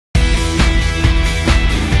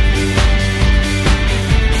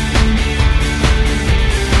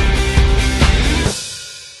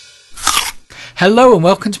Hello and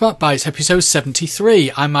welcome to Mac Bytes episode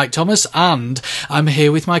 73. I'm Mike Thomas and I'm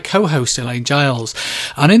here with my co-host Elaine Giles.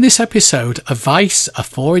 And in this episode, a vice, a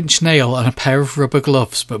 4-inch nail and a pair of rubber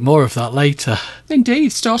gloves, but more of that later.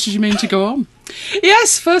 Indeed, start as you mean to go on.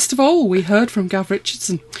 Yes, first of all, we heard from Gav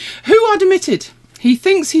Richardson, who admitted he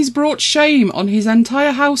thinks he's brought shame on his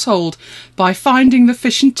entire household by finding the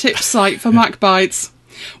fish and tips site for Mac Bytes.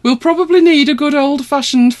 We'll probably need a good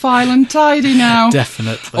old-fashioned file and tidy now.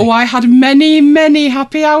 Definitely. Oh, I had many, many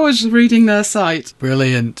happy hours reading their site.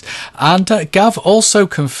 Brilliant. And Gav also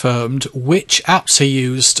confirmed which apps he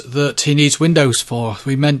used that he needs Windows for.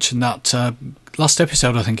 We mentioned that last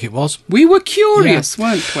episode, I think it was. We were curious,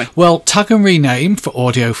 weren't we? Well, Tag and Rename for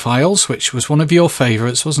audio files, which was one of your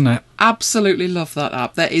favourites, wasn't it? Absolutely love that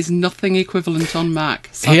app. There is nothing equivalent on Mac.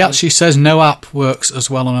 Sadly. He actually says no app works as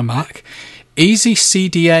well on a Mac. Easy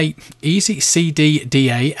CDDA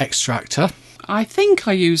extractor. I think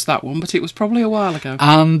I used that one, but it was probably a while ago.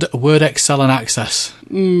 And Word, Excel and Access.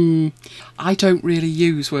 I don't really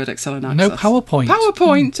use Word, Excel and Access. No PowerPoint.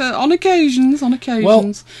 PowerPoint, on occasions.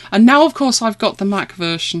 Well, and now, of course, I've got the Mac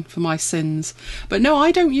version for my sins. But no,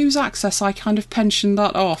 I don't use Access. I kind of pensioned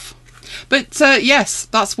that off. But yes,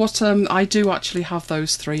 that's what I do actually have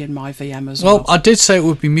those three in my VM as well. Well, I did say it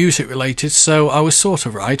would be music related, so I was sort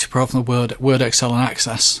of right, apart from the Word, Excel and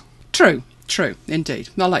Access. True, indeed.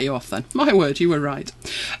 I'll let you off then. My word, you were right.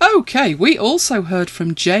 OK, we also heard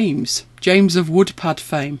from James of Woodpad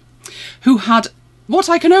fame, who had what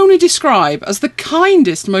I can only describe as the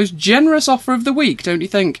kindest, most generous offer of the week, don't you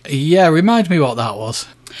think? Yeah, remind me what that was.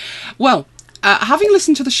 Well, having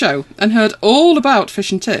listened to the show and heard all about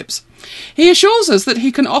Fish and Tips, he assures us that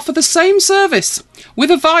he can offer the same service with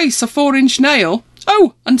a vice, a 4-inch nail,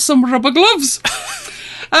 and some rubber gloves,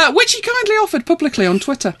 which he kindly offered publicly on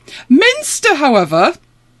Twitter. Minster, however,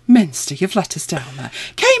 you've let us down there,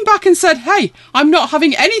 came back and said, hey, I'm not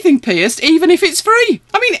having anything pierced, even if it's free.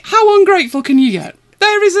 I mean, how ungrateful can you get?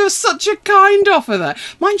 There is such a kind offer there.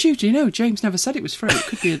 Mind you, do you know, James never said it was free. It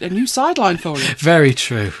could be a new sideline for you. Very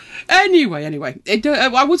true. Anyway,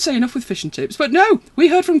 I would say enough with Fish and Tips, but no, we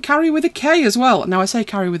heard from Carrie with a K as well. Now I say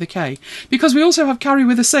Carrie with a K because we also have Carrie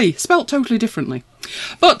with a C, spelt totally differently.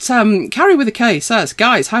 But Carrie with a K says,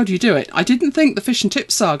 guys, how do you do it? I didn't think the Fish and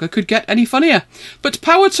Tips saga could get any funnier. But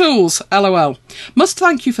power tools, LOL. Must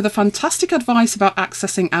thank you for the fantastic advice about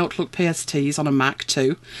accessing Outlook PSTs on a Mac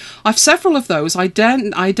too. I've several of those. I dare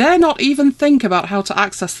not even think about how to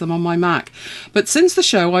access them on my Mac. But since the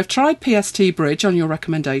show, I've tried PST Bridge on your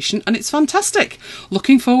recommendation, and it's fantastic.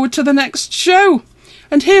 Looking forward to the next show.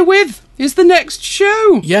 And herewith is the next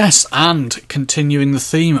show. Yes, and continuing the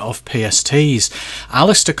theme of PSTs,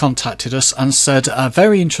 Alistair contacted us and said,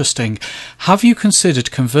 very interesting, have you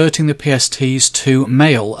considered converting the PSTs to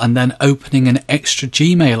mail and then opening an extra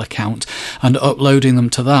Gmail account and uploading them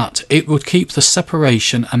to that? It would keep the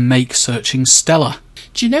separation and make searching stellar.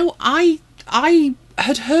 Do you know, I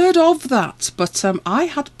had heard of that, but I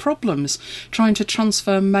had problems trying to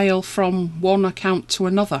transfer mail from one account to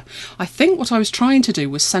another. I think what I was trying to do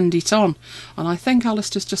was send it on, and I think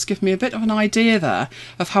Alistair's just given me a bit of an idea there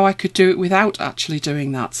of how I could do it without actually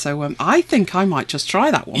doing that. So I think I might just try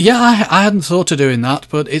that one. Yeah, I hadn't thought of doing that,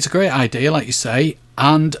 but it's a great idea, like you say,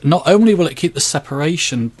 and not only will it keep the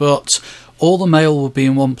separation, but all the mail will be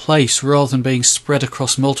in one place rather than being spread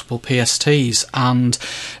across multiple PSTs, and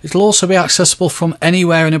it'll also be accessible from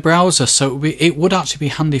anywhere in a browser, so it would actually be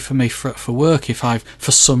handy for me for work if I,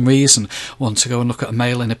 for some reason, want to go and look at a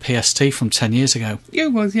mail in a PST from 10 years ago. Yeah,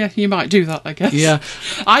 well, yeah, you might do that, I guess. Yeah.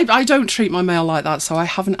 I don't treat my mail like that, so I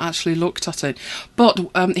haven't actually looked at it. But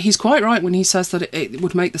he's quite right when he says that it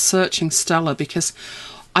would make the searching stellar, because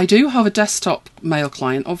I do have a desktop mail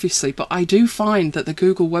client, obviously, but I do find that the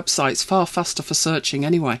Google website's far faster for searching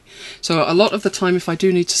anyway. So a lot of the time, if I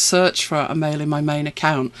do need to search for a mail in my main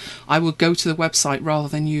account, I will go to the website rather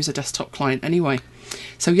than use a desktop client anyway.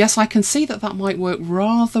 So yes, I can see that might work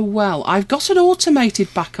rather well. I've got an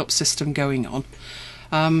automated backup system going on,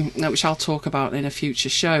 which I'll talk about in a future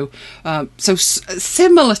show. So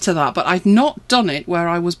similar to that, but I've not done it where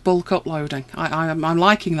I was bulk uploading. I'm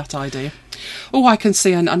liking that idea. Oh, I can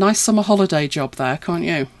see a nice summer holiday job there, can't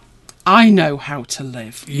you? I know how to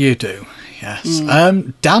live. You do, yes.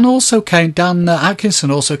 Dan Atkinson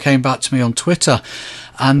also came back to me on Twitter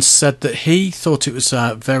and said that he thought it was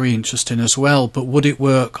very interesting as well, but would it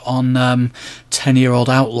work on 10-year-old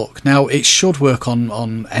Outlook? Now, it should work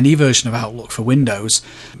on any version of Outlook for Windows,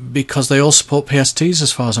 because they all support PSTs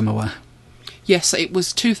as far as I'm aware. Yes, it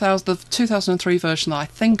was the 2003 version that I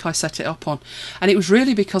think I set it up on. And it was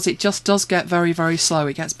really because it just does get very, very slow.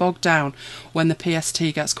 It gets bogged down when the PST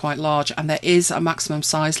gets quite large, and there is a maximum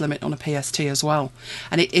size limit on a PST as well.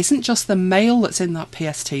 And it isn't just the mail that's in that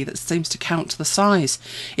PST that seems to count the size.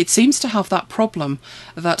 It seems to have that problem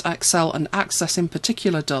that Excel and Access in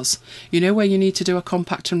particular does. You know, where you need to do a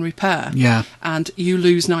compact and repair, Yeah. and you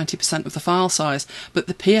lose 90% of the file size, but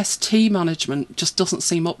the PST management just doesn't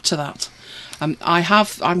seem up to that.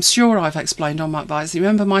 I'm sure I've explained on MacBytes. You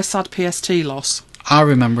remember my sad PST loss? I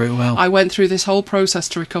remember it well. I went through this whole process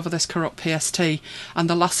to recover this corrupt PST, and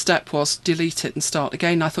the last step was delete it and start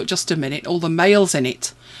again. I thought, just a minute, all the mail's in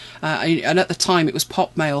it. And at the time it was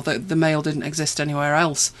pop mail, the mail didn't exist anywhere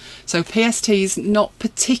else. So PST is not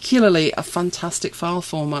particularly a fantastic file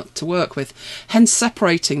format to work with, hence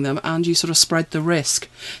separating them, and you sort of spread the risk.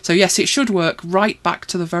 So yes, it should work right back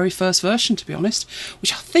to the very first version, to be honest,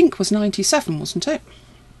 which I think was 97, wasn't it?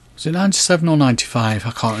 Was it 97 or 95?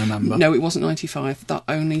 I can't remember. No, it wasn't 95. That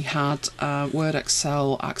only had Word,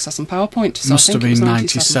 Excel, Access and PowerPoint. So Must I think have been it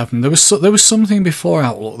was 97. There was something before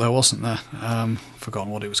Outlook, though, wasn't there?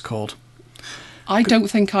 Forgotten what it was called. I don't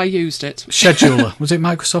think I used it. Scheduler. Was it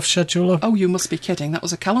Microsoft Scheduler? Oh, you must be kidding. That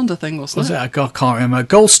was a calendar thing, wasn't Was it? it? I can't remember.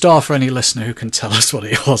 Gold star for any listener who can tell us what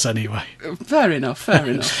it was anyway. Fair enough.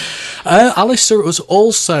 Alistair was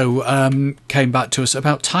also came back to us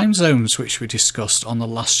about time zones, which we discussed on the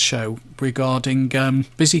last show regarding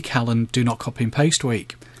BusyCal and Do Not Copy and Paste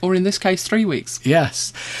Week. Or in this case, 3 weeks.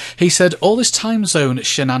 Yes. He said, all this time zone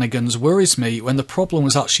shenanigans worries me when the problem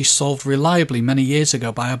was actually solved reliably many years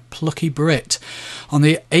ago by a plucky Brit. On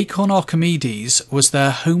the Acorn Archimedes was their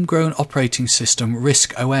homegrown operating system,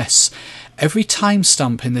 RISC OS. Every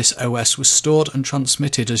timestamp in this OS was stored and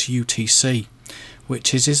transmitted as UTC,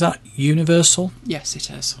 which is that universal? Yes, it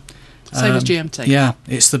is. Same as GMT. Yeah,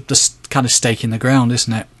 it's the kind of stake in the ground,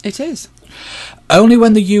 isn't it? It is. Only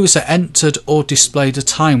when the user entered or displayed a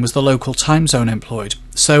time was the local time zone employed.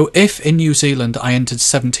 So if in New Zealand I entered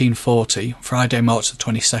 1740, Friday, March the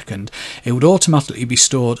 22nd, it would automatically be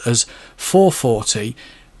stored as 440,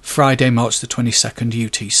 Friday, March the 22nd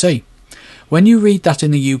UTC. When you read that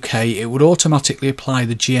in the UK, it would automatically apply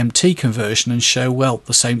the GMT conversion and show, well,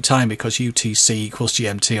 the same time because UTC equals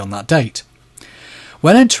GMT on that date.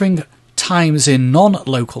 When entering times in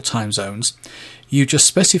non-local time zones, you just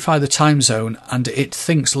specify the time zone and it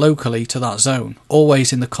thinks locally to that zone,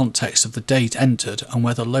 always in the context of the date entered and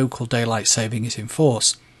whether local daylight saving is in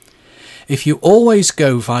force. If you always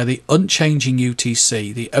go via the unchanging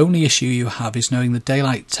UTC, the only issue you have is knowing the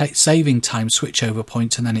daylight saving time switchover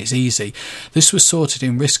point, and then it's easy. This was sorted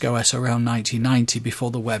in RISC OS around 1990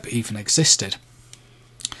 before the web even existed.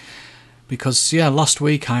 Because, yeah, last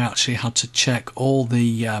week I actually had to check all the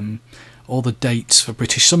dates for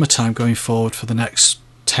British summertime going forward for the next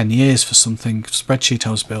 10 years for something spreadsheet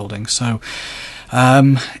I was building. So,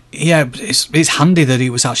 yeah, it's handy that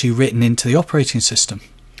it was actually written into the operating system.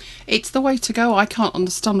 It's the way to go. I can't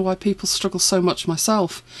understand why people struggle so much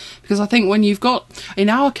myself, because I think when you've got, in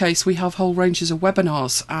our case, we have whole ranges of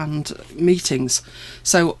webinars and meetings,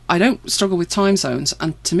 so I don't struggle with time zones,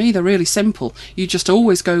 and to me they're really simple. You just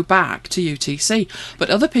always go back to UTC,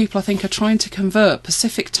 but other people I think are trying to convert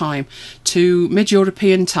Pacific time to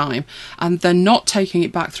mid-European time, and they're not taking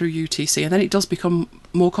it back through UTC, and then it does become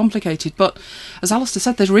more complicated. But as Alistair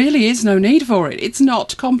said, there really is no need for it. It's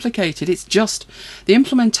not complicated. It's just the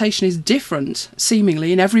implementation is different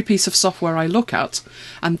seemingly in every piece of software I look at,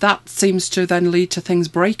 and that seems to then lead to things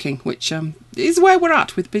breaking, which is where we're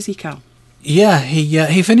at with BusyCal. Yeah,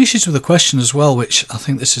 he finishes with a question as well, which I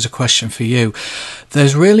think this is a question for you.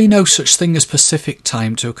 There's really no such thing as Pacific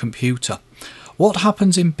time to a computer. What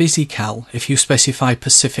happens in BusyCal if you specify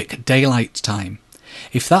Pacific Daylight Time?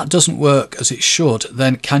 If that doesn't work as it should,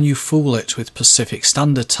 then can you fool it with Pacific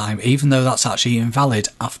Standard Time, even though that's actually invalid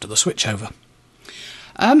after the switchover?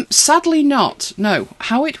 Sadly not, no.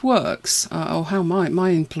 How it works, or how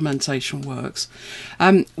my implementation works,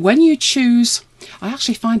 when you choose, I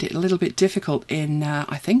actually find it a little bit difficult in,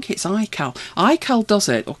 I think it's iCal. iCal does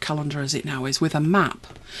it, or Calendar as it now is, with a map,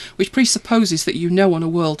 which presupposes that you know on a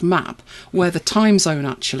world map where the time zone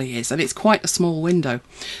actually is, and it's quite a small window.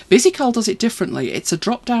 BusyCal does it differently. It's a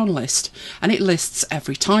drop-down list, and it lists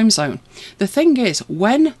every time zone. The thing is,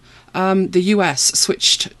 when the US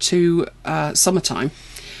switched to summertime,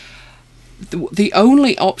 the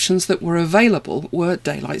only options that were available were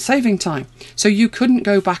daylight saving time. So you couldn't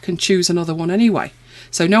go back and choose another one anyway.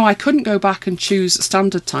 So no, I couldn't go back and choose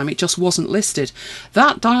standard time. It just wasn't listed.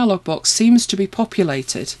 That dialog box seems to be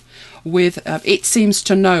populated with it seems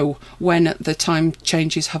to know when the time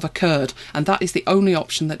changes have occurred, and that is the only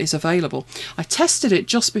option that is available. I tested it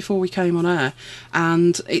just before we came on air,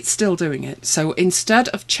 and it's still doing it. So instead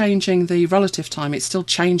of changing the relative time, it's still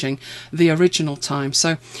changing the original time.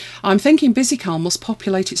 So I'm thinking BusyCal must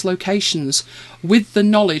populate its locations with the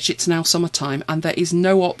knowledge it's now summertime, and there is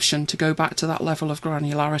no option to go back to that level of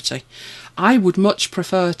granularity. I would much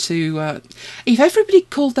prefer to, if everybody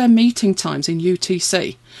called their meeting times in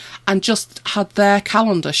UTC and just had their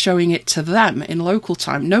calendar showing it to them in local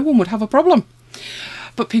time, no one would have a problem.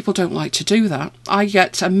 But people don't like to do that. I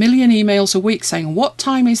get 1 million emails a week saying, what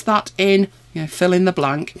time is that in, fill in the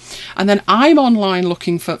blank. And then I'm online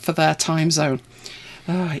looking for their time zone.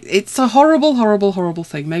 It's a horrible, horrible, horrible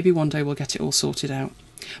thing. Maybe one day we'll get it all sorted out.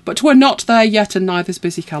 But we're not there yet, and neither's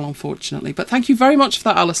BusyCal, unfortunately. But thank you very much for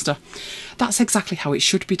that, Alistair. That's exactly how it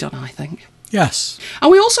should be done, I think. Yes.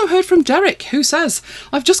 And we also heard from Derek, who says,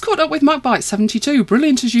 I've just caught up with MacBite 72,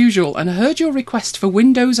 brilliant as usual, and heard your request for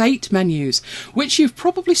Windows 8 menus, which you've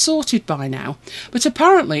probably sorted by now. But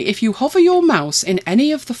apparently, if you hover your mouse in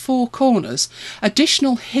any of the 4 corners,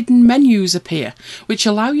 additional hidden menus appear, which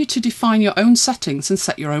allow you to define your own settings and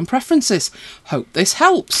set your own preferences. Hope this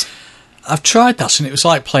helps. I've tried that, and it was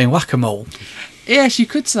like playing whack-a-mole. Yes, you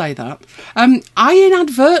could say that. I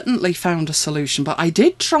inadvertently found a solution, but I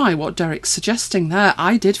did try what Derek's suggesting there.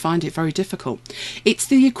 I did find it very difficult. It's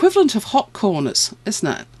the equivalent of hot corners, isn't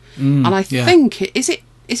it? And I think, is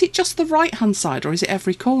it just the right-hand side, or is it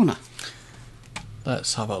every corner?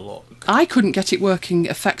 Let's have a look. I couldn't get it working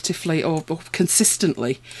effectively or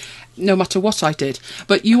consistently, no matter what I did.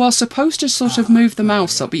 But you are supposed to sort of move the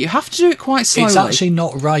mouse up, but you have to do it quite slowly. It's actually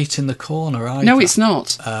not right in the corner either. No, it's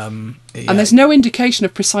not. And there's no indication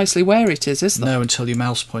of precisely where it is there? No, until your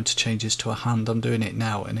mouse pointer changes to a hand. I'm doing it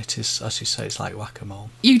now, and it is, as you say, it's like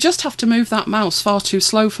whack-a-mole. You just have to move that mouse far too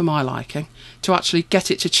slow for my liking to actually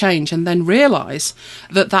get it to change, and then realise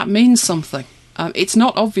that means something. It's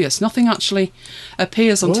not obvious. Nothing actually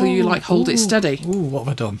appears until you hold it steady. Ooh, what have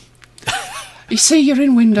I done? You see, you're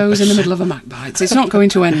in Windows in the middle of a MacBite. It's not going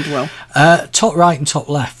to end well. Top right and top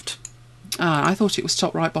left. I thought it was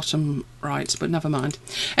top right, bottom right, but never mind.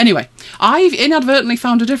 Anyway, I've inadvertently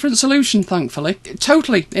found a different solution, thankfully.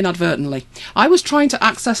 Totally inadvertently. I was trying to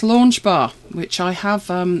access Launch Bar, which I have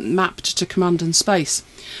mapped to Command and Space,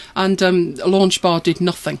 and Launch Bar did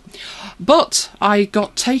nothing. But I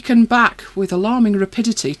got taken back with alarming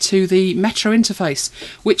rapidity to the Metro interface,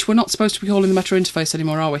 which we're not supposed to be calling the Metro interface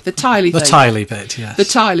anymore, are we? The tiley thing. The tiley bit, yes. The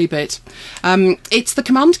tiley bit. It's the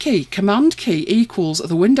command key. Command key equals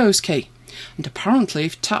the Windows key. And apparently,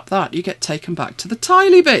 if you tap that, you get taken back to the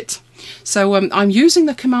tiley bit. So I'm using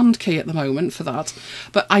the command key at the moment for that.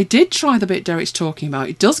 But I did try the bit Derek's talking about.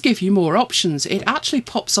 It does give you more options. It actually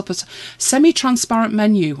pops up as a semi-transparent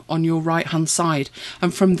menu on your right-hand side.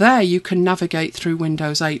 And from there, you can navigate through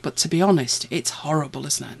Windows 8. But to be honest, it's horrible,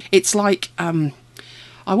 isn't it? It's like...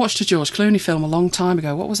 I watched a George Clooney film a long time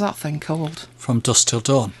ago. What was that thing called? From Dusk Till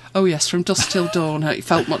Dawn. Oh yes, From Dusk Till Dawn. It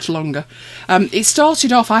felt much longer. It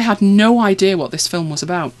started off, I had no idea what this film was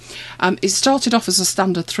about. It started off as a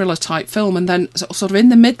standard thriller type film, and then sort of in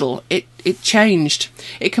the middle it changed.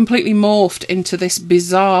 It completely morphed into this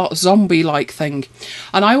bizarre zombie-like thing.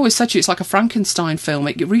 And I always said to you, it's like a Frankenstein film.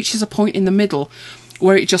 It reaches a point in the middle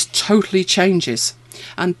where it just totally changes.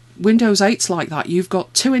 And Windows 8's like that. You've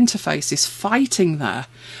got 2 interfaces fighting there.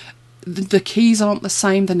 The keys aren't the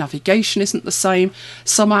same, the navigation isn't the same.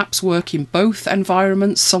 Some apps work in both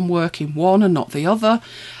environments, some work in one and not the other.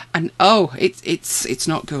 And it's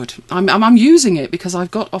not good. I'm using it because I've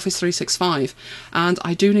got Office 365 and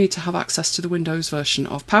I do need to have access to the Windows version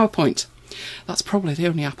of PowerPoint. That's probably the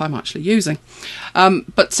only app I'm actually using.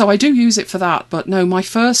 But so I do use it for that. But no, my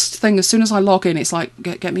first thing, as soon as I log in, it's like,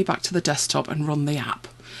 get me back to the desktop and run the app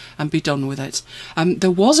and be done with it.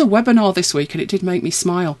 There was a webinar this week and it did make me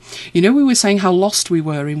smile. You know, we were saying how lost we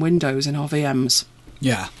were in Windows in our VMs.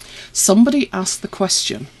 Yeah. Somebody asked the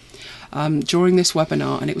question during this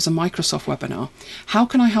webinar, and it was a Microsoft webinar, how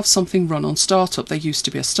can I have something run on Startup? There used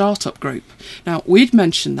to be a Startup group. Now, we'd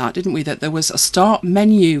mentioned that, didn't we, that there was a Start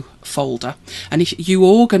menu folder, and if you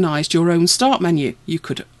organised your own Start menu, you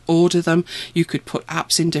could order them, you could put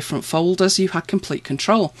apps in different folders, you had complete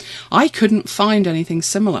control. I couldn't find anything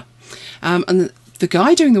similar. And the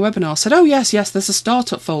guy doing the webinar said, oh yes, there's a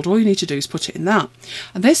startup folder, all you need to do is put it in that.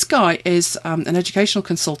 And this guy is an educational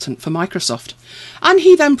consultant for Microsoft. And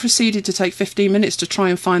he then proceeded to take 15 minutes to try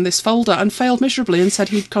and find this folder and failed miserably and said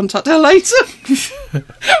he'd contact her later. Which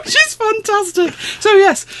is fantastic. So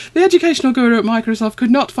yes, the educational guru at Microsoft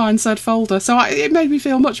could not find said folder. So it made me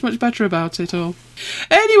feel much, much better about it all.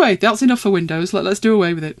 Anyway, that's enough for Windows. Let's do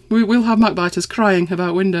away with it. We'll have MacBiters crying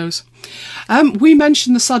about Windows. We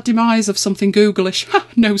mentioned the sad demise of something Googlish.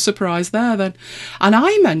 No surprise there then. And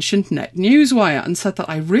I mentioned NetNewsWire and said that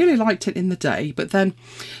I really liked it in the day, but then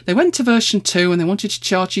they went to version 2 and they wanted to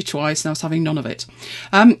charge you twice and I was having none of it.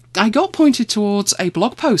 I got pointed towards a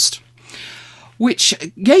blog post which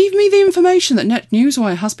gave me the information that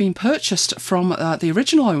NetNewsWire has been purchased from the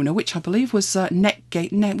original owner, which I believe was Newsgater?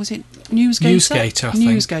 Newsgater, I think.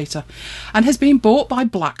 Newsgater, and has been bought by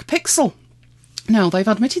Black Pixel. Now, they've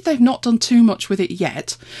admitted they've not done too much with it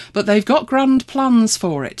yet, but they've got grand plans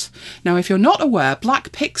for it. Now, if you're not aware,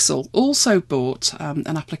 Black Pixel also bought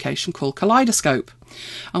an application called Kaleidoscope.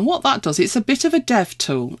 And what that does, it's a bit of a dev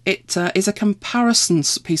tool. It is a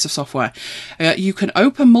comparisons piece of software. You can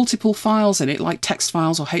open multiple files in it, like text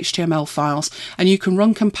files or HTML files, and you can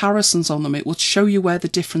run comparisons on them. It will show you where the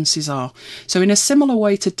differences are. So in a similar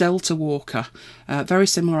way to Delta Walker, very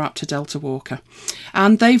similar app to Delta Walker.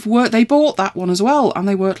 And they bought that one as well, and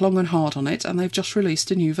they worked long and hard on it, and they've just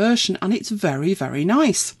released a new version, and it's very, very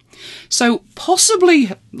nice. So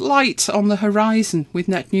possibly light on the horizon with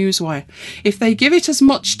NetNewsWire. If they give it as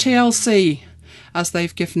much TLC as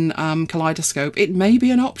they've given Kaleidoscope, it may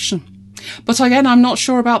be an option. But again, I'm not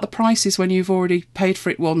sure about the prices when you've already paid for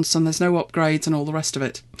it once and there's no upgrades and all the rest of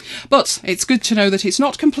it. But it's good to know that it's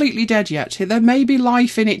not completely dead yet. There may be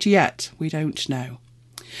life in it yet. We don't know.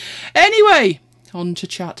 Anyway, on to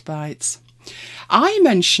Chat Bytes. I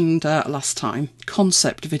mentioned last time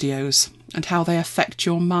concept videos and how they affect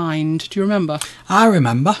your mind. Do you remember? I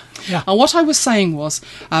remember, yeah. And what I was saying was,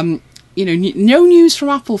 no news from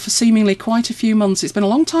Apple for seemingly quite a few months. It's been a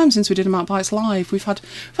long time since we did a Mac Bytes Live. We've had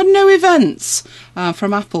no events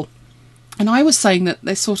from Apple. And I was saying that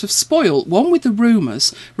they're sort of spoiled, one with the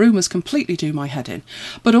rumours completely do my head in,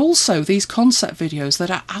 but also these concept videos that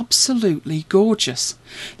are absolutely gorgeous.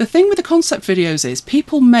 The thing with the concept videos is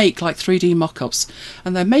people make like 3D mock-ups,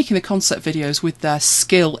 and they're making the concept videos with their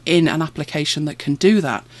skill in an application that can do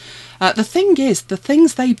that. The thing is, the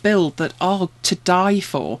things they build that are to die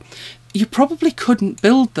for, you probably couldn't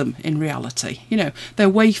build them in reality. You know, they're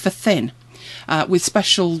wafer thin. With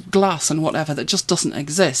special glass and whatever that just doesn't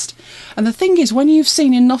exist. And the thing is, when you've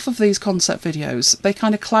seen enough of these concept videos, they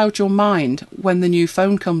kind of cloud your mind when the new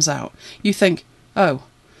phone comes out. You think, oh,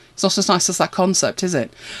 it's not as nice as that concept, is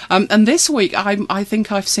it? And this week, I think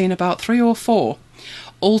I've seen about 3 or 4,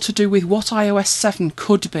 all to do with what iOS 7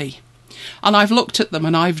 could be. And I've looked at them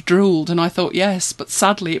and I've drooled and I thought, yes, but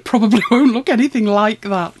sadly it probably won't look anything like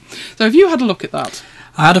that. So have you had a look at that?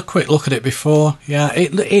 I had a quick look at it before. Yeah,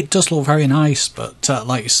 it does look very nice, but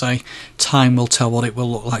like you say, time will tell what it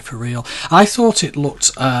will look like for real. I thought it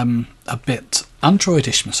looked a bit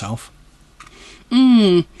Androidish myself.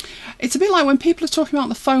 It's a bit like when people are talking about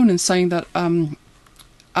the phone and saying that an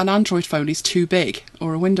Android phone is too big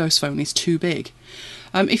or a Windows phone is too big.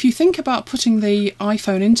 If you think about putting the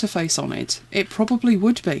iPhone interface on it, it probably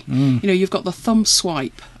would be. You know, you've got the thumb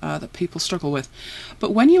swipe that people struggle with.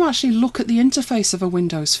 But when you actually look at the interface of a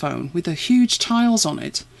Windows phone with the huge tiles on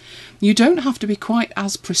it, you don't have to be quite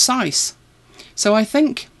as precise. So I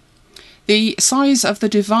think the size of the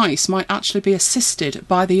device might actually be assisted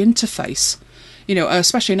by the interface. You know,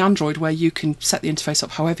 especially in Android where you can set the interface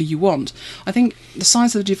up however you want. I think the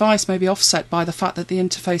size of the device may be offset by the fact that the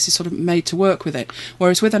interface is sort of made to work with it.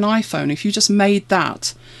 Whereas with an iPhone, if you just made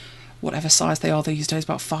that, whatever size they are these days,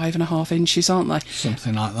 about 5.5 inches, aren't they?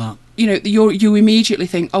 Something like that. You know, you immediately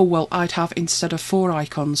think, oh, well, I'd have, instead of 4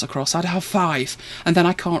 icons across, I'd have 5, and then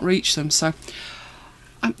I can't reach them. So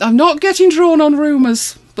I'm not getting drawn on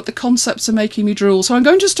rumours, but the concepts are making me drool, so I'm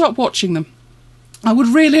going to stop watching them. I would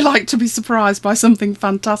really like to be surprised by something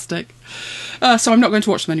fantastic. So I'm not going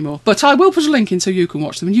to watch them anymore. But I will put a link in so you can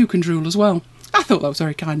watch them and you can drool as well. I thought that was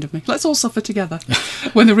very kind of me. Let's all suffer together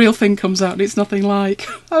when the real thing comes out and it's nothing like.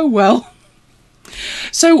 Oh, well.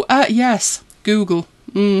 So, yes, Google.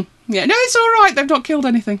 Yeah, no, it's all right. They've not killed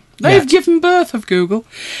anything. They've given birth of Google.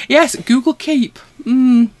 Yes, Google Keep.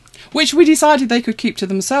 Which we decided they could keep to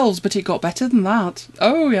themselves, but it got better than that.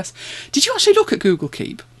 Oh, yes. Did you actually look at Google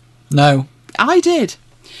Keep? No. I did.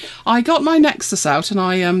 I got my Nexus out and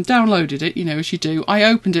I downloaded it, you know, as you do. I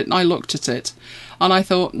opened it and I looked at it and I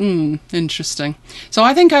thought, interesting. So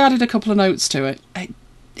I think I added a couple of notes to it.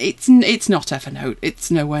 It's not Evernote.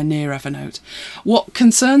 It's nowhere near Evernote. What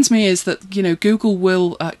concerns me is that, you know, Google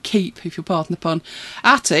will keep, if you'll pardon the pun,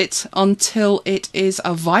 at it until it is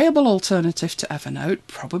a viable alternative to Evernote,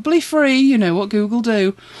 probably free, you know what Google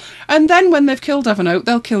do. And then when they've killed Evernote,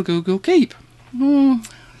 they'll kill Google Keep.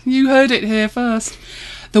 You heard it here first.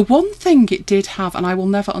 The one thing it did have, and I will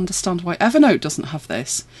never understand why Evernote doesn't have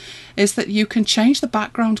this, is that you can change the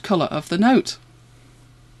background colour of the note.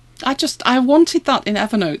 I wanted that in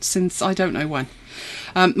Evernote since I don't know when.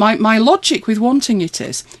 My logic with wanting it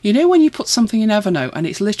is, you know when you put something in Evernote and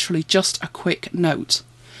it's literally just a quick note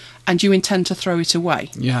and you intend to throw it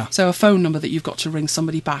away? Yeah. So a phone number that you've got to ring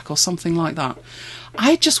somebody back or something like that.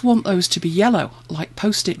 I just want those to be yellow, like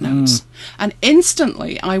Post-it notes. And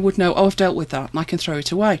instantly I would know, oh, I've dealt with that and I can throw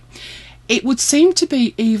it away. It would seem to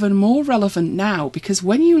be even more relevant now because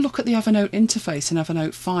when you look at the Evernote interface in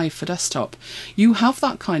Evernote 5 for desktop, you have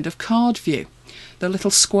that kind of card view, the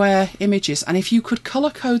little square images, and if you could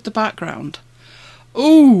colour code the background,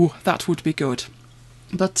 ooh, that would be good.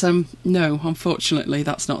 But no, unfortunately,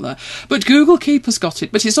 that's not there. But Google Keep has got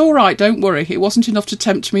it. But it's all right, don't worry. It wasn't enough to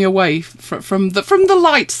tempt me away from the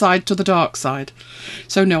light side to the dark side.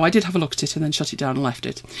 So no, I did have a look at it and then shut it down and left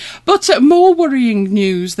it. But more worrying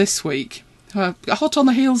news this week. Hot on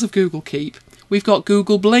the heels of Google Keep, we've got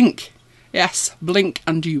Google Blink. Yes, blink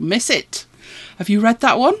and you miss it. Have you read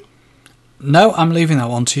that one? No, I'm leaving that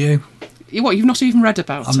one to you. What, you've not even read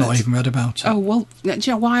about it? I've not even read about it. Oh, well, do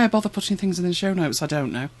you know why I bother putting things in the show notes? I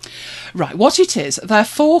don't know. Right, what it is, they're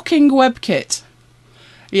forking WebKit.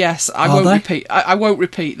 Yes, I won't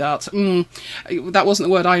repeat that. That wasn't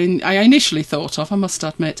the word I initially thought of, I must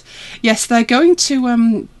admit. Yes, they're going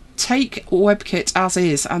to take WebKit as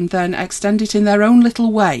is and then extend it in their own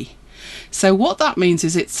little way. So what that means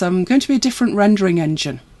is it's going to be a different rendering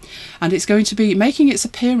engine. And it's going to be making its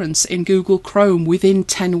appearance in Google Chrome within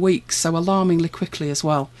 10 weeks, so alarmingly quickly as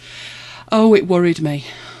well. Oh, it worried me.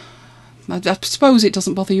 I suppose it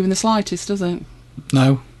doesn't bother you in the slightest, does it?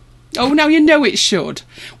 No. Oh, now you know it should.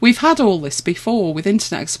 We've had all this before with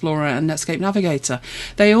Internet Explorer and Netscape Navigator.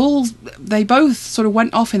 They both sort of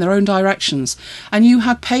went off in their own directions, and you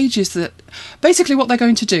had pages that basically what they're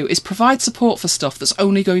going to do is provide support for stuff that's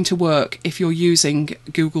only going to work if you're using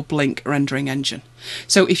Google Blink rendering engine.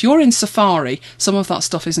 So if you're in Safari, some of that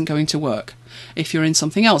stuff isn't going to work. If you're in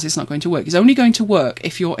something else, it's not going to work. It's only going to work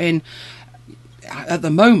if you're in, at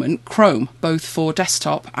the moment, Chrome, both for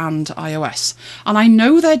desktop and iOS. And I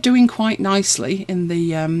know they're doing quite nicely in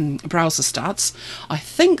the browser stats. I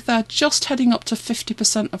think they're just heading up to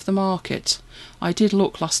 50% of the market. I did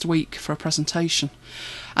look last week for a presentation.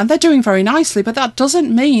 And they're doing very nicely, but that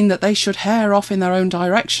doesn't mean that they should hare off in their own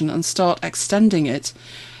direction and start extending it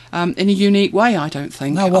in a unique way, I don't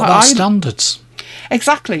think. No, what about standards?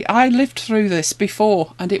 Exactly. I lived through this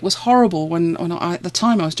before, and it was horrible when at the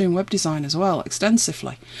time I was doing web design as well,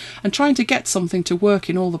 extensively. And trying to get something to work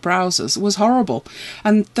in all the browsers was horrible.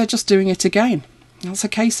 And they're just doing it again. That's a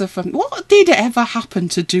case of, what did ever happen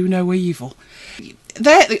to Do No Evil?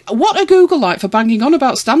 What are Google like for banging on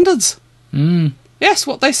about standards? Yes,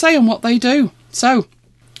 what they say and what they do. So,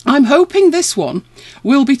 I'm hoping this one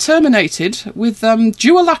will be terminated with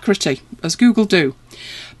due alacrity, as Google do.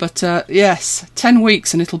 But yes, 10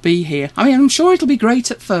 weeks and it'll be here. I mean, I'm sure it'll be great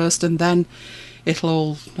at first and then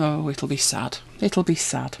it'll be sad. It'll be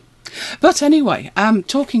sad. But anyway,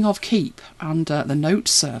 talking of Keep and the Note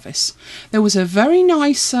service, there was a very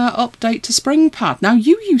nice update to SpringPad. Now,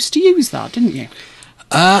 you used to use that, didn't you?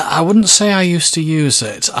 I wouldn't say I used to use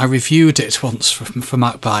it. I reviewed it once for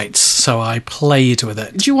MacBytes, so I played with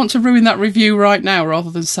it. Do you want to ruin that review right now rather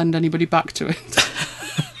than send anybody back to it?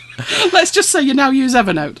 Let's just say you now use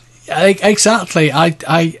Evernote. Exactly.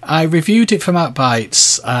 I reviewed it for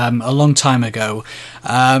MacBytes a long time ago,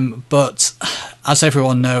 but as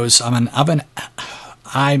everyone knows, I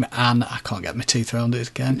can't get my teeth around it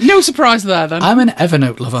again. No surprise there, then. I'm an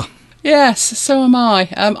Evernote lover. Yes, so am I.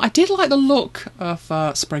 I did like the look of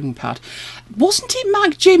SpringPad. Wasn't it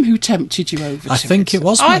Mac Jim who tempted you over to it? I think it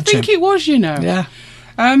was Mac Jim. I think it was, you know. Yeah.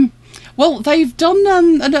 Well, they've done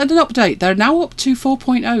an update. They're now up to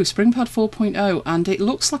 4.0, SpringPad 4.0, and it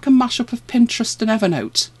looks like a mashup of Pinterest and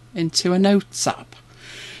Evernote into a Notes app.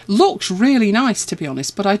 Looks really nice, to be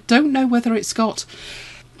honest, but I don't know whether it's got...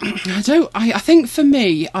 I think for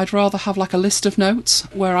me, I'd rather have like a list of notes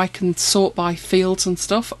where I can sort by fields and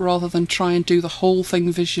stuff rather than try and do the whole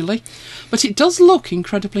thing visually. But it does look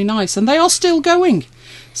incredibly nice, and they are still going.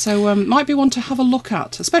 So might be one to have a look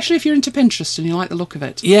at, especially if you're into Pinterest and you like the look of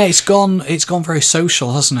it. Yeah, it's gone very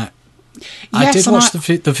social, hasn't it? Yes, I did watch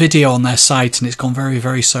the video on their site, and it's gone very,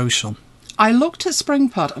 very social. I looked at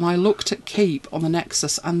SpringPad and I looked at Keep on the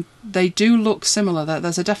Nexus, and they do look similar.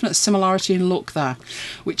 There's a definite similarity in look there,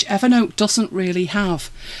 which Evernote doesn't really have.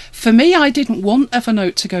 For me, I didn't want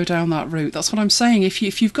Evernote to go down that route. That's what I'm saying. If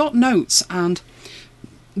you've got notes and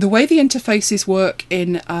the way the interfaces work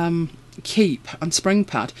in Keep and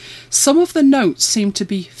SpringPad, some of the notes seem to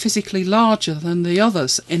be physically larger than the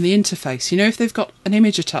others in the interface, you know, if they've got an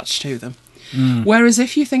image attached to them. Whereas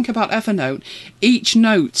if you think about Evernote, each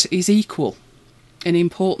note is equal in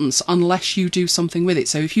importance unless you do something with it.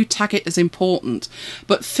 So if you tag it as important,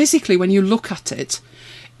 but physically when you look at it,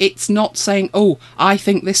 it's not saying, oh, I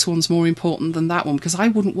think this one's more important than that one, because I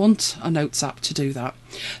wouldn't want a Notes app to do that.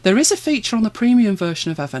 There is a feature on the premium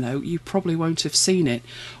version of Evernote, you probably won't have seen it,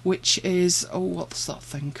 which is, oh, what's that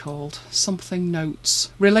thing called? Something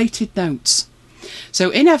Notes. Related Notes. So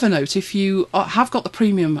in Evernote, if you have got the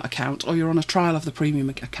premium account or you're on a trial of the premium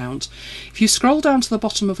account, if you scroll down to the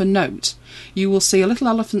bottom of a note, you will see a little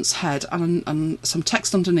elephant's head and some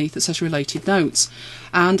text underneath that says related notes.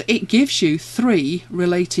 And it gives you 3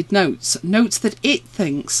 related notes, notes that it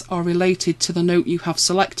thinks are related to the note you have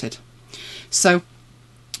selected. So,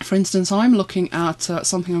 for instance, I'm looking at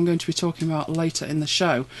something I'm going to be talking about later in the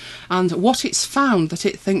show, and what it's found that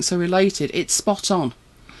it thinks are related, it's spot on.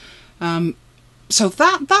 So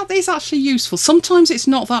that is actually useful. Sometimes it's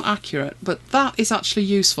not that accurate, but that is actually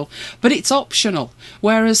useful. But it's optional.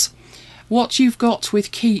 Whereas what you've got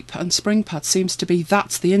with Keep and SpringPad seems to be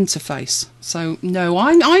that's the interface. So no,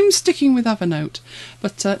 I'm sticking with Evernote.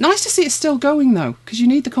 But nice to see it's still going though, because you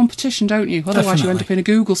need the competition, don't you? Otherwise Definitely. you end up in a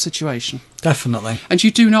Google situation. Definitely. And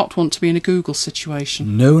you do not want to be in a Google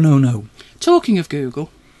situation. No. Talking of Google,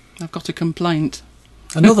 I've got a complaint.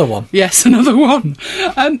 Another one. Yes, another one.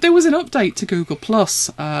 There was an update to Google Plus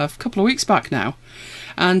a couple of weeks back now,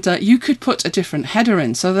 and you could put a different header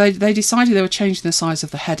in. So they decided they were changing the size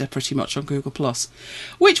of the header pretty much on Google Plus,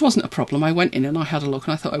 which wasn't a problem. I went in and I had a look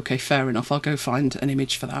and I thought, okay, fair enough, I'll go find an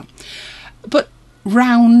image for that. But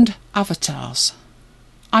round avatars.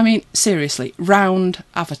 I mean, seriously, round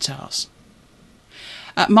avatars.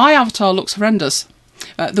 My avatar looks horrendous.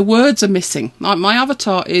 The words are missing. My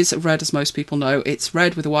avatar is red, as most people know. It's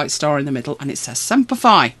red with a white star in the middle, and it says Semper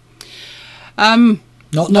Fi. Not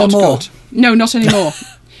no more. Good. No, not anymore.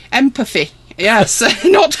 Empathy. Yes,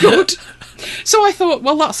 not good. So I thought,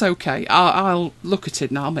 well, that's okay. I'll look at it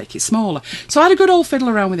and I'll make it smaller. So I had a good old fiddle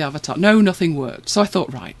around with the avatar. No, nothing worked. So I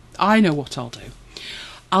thought, right, I know what I'll do.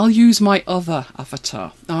 I'll use my other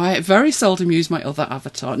avatar. I very seldom use my other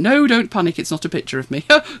avatar. No, don't panic, it's not a picture of me.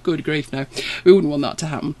 Good grief, no. We wouldn't want that to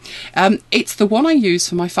happen. It's the one I use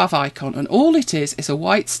for my fav icon, and all it is a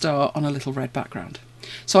white star on a little red background.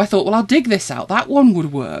 So I thought, well, I'll dig this out. That one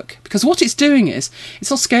would work. Because what it's doing is, it's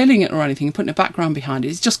not scaling it or anything and putting a background behind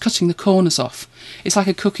it. It's just cutting the corners off. It's like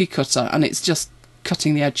a cookie cutter, and it's just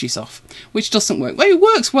cutting the edges off, which doesn't work. Well, it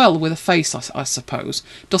works well with a face, I suppose.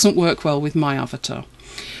 Doesn't work well with my avatar.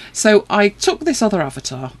 So I took this other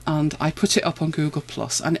avatar and I put it up on Google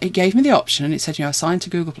Plus, and it gave me the option, and it said, assign to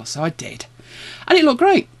Google Plus. So I did. And it looked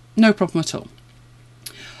great. No problem at all.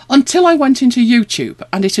 Until I went into YouTube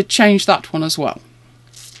and it had changed that one as well.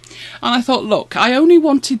 And I thought, look, I only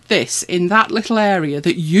wanted this in that little area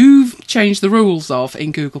that you've changed the rules of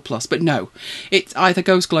in Google+. But no, it either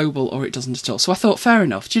goes global or it doesn't at all. So I thought, fair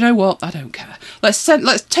enough. Do you know what? I don't care. Let's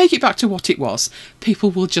take it back to what it was. People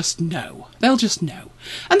will just know. They'll just know.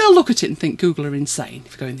 And they'll look at it and think Google are insane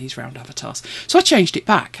if you go in these round avatars. So I changed it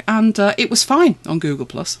back, and it was fine on Google+.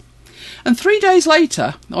 And 3 days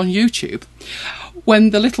later, on YouTube, when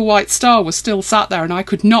the little white star was still sat there and I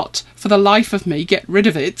could not, for the life of me, get rid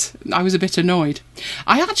of it, I was a bit annoyed.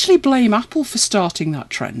 I actually blame Apple for starting that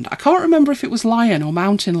trend. I can't remember if it was Lion or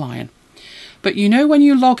Mountain Lion. But you know when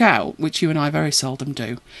you log out, which you and I very seldom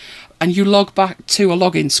do, and you log back to a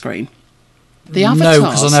login screen, the avatars... No,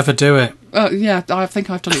 because I never do it. Yeah, I think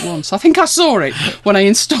I've done it once. I think I saw it when I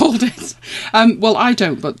installed it. Well, I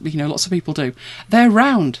don't, but lots of people do. They're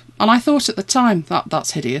round, and I thought at the time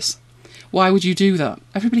that's hideous. Why would you do that?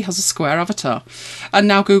 Everybody has a square avatar. And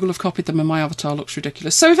now Google have copied them and my avatar looks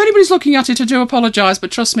ridiculous. So if anybody's looking at it, I do apologise,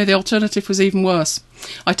 but trust me, the alternative was even worse.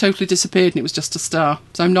 I totally disappeared and it was just a star.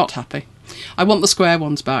 So I'm not happy. I want the square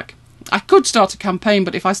ones back. I could start a campaign,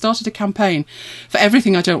 but if I started a campaign for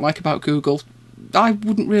everything I don't like about Google, I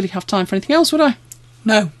wouldn't really have time for anything else, would I?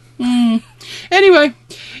 No. Anyway,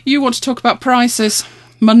 you want to talk about prices,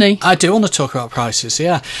 money. I do want to talk about prices,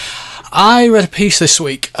 yeah. I read a piece this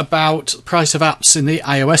week about the price of apps in the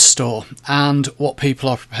iOS store and what people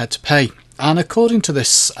are prepared to pay. And according to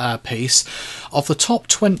this piece, of the top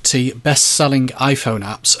 20 best-selling iPhone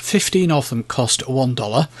apps, 15 of them cost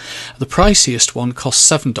 $1. The priciest one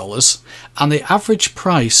costs $7. And the average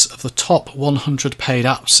price of the top 100 paid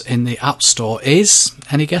apps in the App Store is...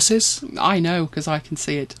 Any guesses? I know, because I can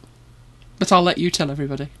see it. But I'll let you tell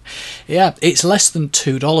everybody. Yeah, it's less than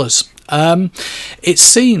 $2. It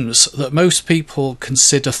seems that most people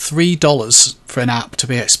consider $3 for an app to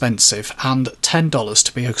be expensive and $10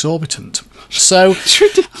 to be exorbitant. So It's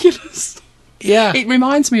ridiculous. yeah, It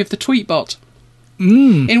reminds me of the Tweetbot.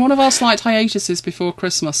 In one of our slight hiatuses before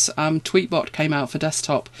Christmas, Tweetbot came out for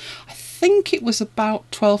desktop. I think it was about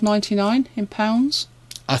 £12.99 in pounds.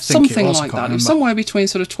 I think Something it was, like I can't that. It was remember. somewhere between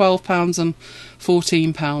sort of £12 and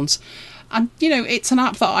 £14. And, you know, it's an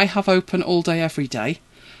app that I have open all day, every day.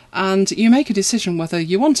 And you make a decision whether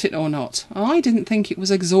you want it or not. And I didn't think it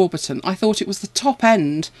was exorbitant. I thought it was the top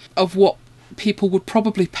end of what people would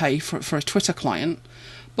probably pay for a Twitter client,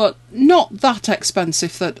 but not that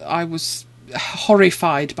expensive that I was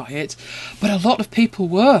horrified by it. But a lot of people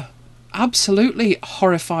were absolutely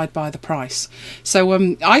horrified by the price.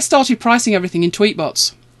 So I started pricing everything in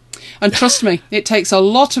Tweetbots. And trust me, it takes a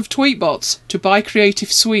lot of Tweetbots to buy Creative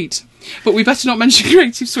Suite. But we better not mention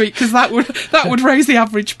Creative Suite, because that would raise the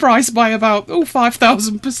average price by about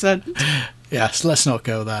 5,000%. Yes, let's not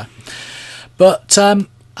go there. But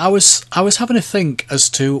I was having a think as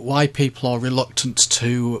to why people are reluctant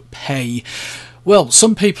to pay. Well,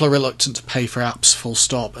 some people are reluctant to pay for apps, full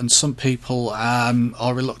stop, and some people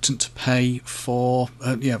are reluctant to pay for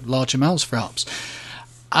large amounts for apps.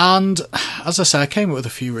 And as I say, I came up with a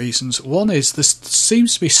few reasons. One is there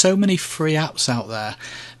seems to be so many free apps out there.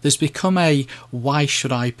 There's become a "why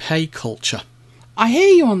should I pay" culture. I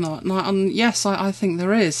hear you on that, and yes, I think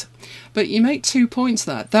there is. But you make 2 points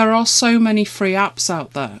there. There are so many free apps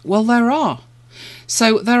out there. Well, there are.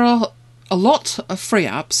 So there are a lot of free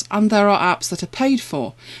apps, and there are apps that are paid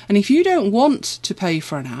for. And if you don't want to pay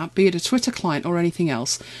for an app, be it a Twitter client or anything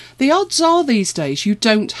else, the odds are these days you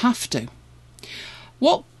don't have to.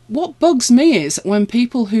 What bugs me is when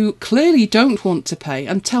people who clearly don't want to pay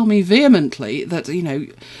and tell me vehemently that, you know,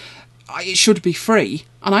 it should be free.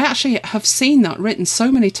 And I actually have seen that written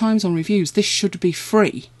so many times on reviews, this should be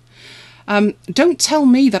free. Don't tell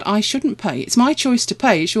me that I shouldn't pay. It's my choice to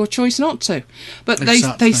pay. It's your choice not to. But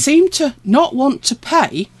Exactly. they seem to not want to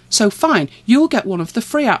pay. So fine, you'll get one of the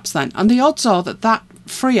free apps then. And the odds are that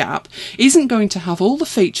free app isn't going to have all the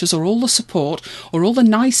features or all the support or all the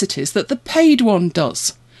niceties that the paid one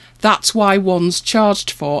does. That's why one's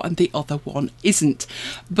charged for and the other one isn't.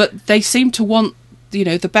 But they seem to want, you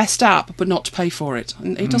know, the best app but not to pay for it.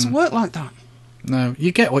 And it doesn't work like that. No,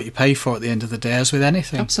 you get what you pay for at the end of the day, as with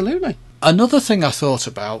anything. Absolutely. Another thing I thought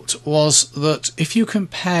about was that if you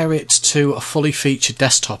compare it to a fully featured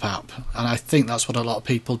desktop app, and I think that's what a lot of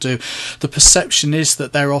people do, the perception is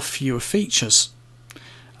that there are fewer features.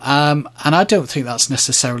 And I don't think that's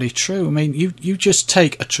necessarily true. I mean, you just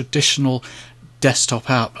take a traditional desktop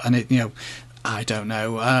app and it,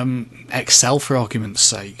 Excel for argument's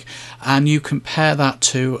sake, and you compare that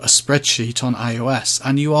to a spreadsheet on iOS,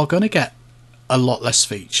 and you are going to get a lot less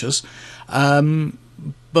features.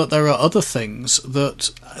 But there are other things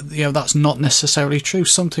that, that's not necessarily true.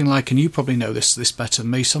 Something like, and you probably know this better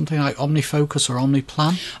than me, something like OmniFocus or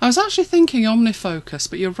OmniPlan. I was actually thinking OmniFocus,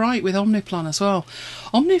 but you're right with OmniPlan as well.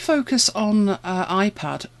 OmniFocus on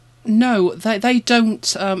iPad, no, they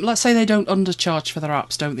don't, let's say they don't undercharge for their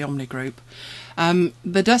apps, don't the Omni Group?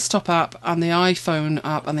 The desktop app and the iPhone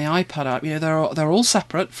app and the iPad app, they're all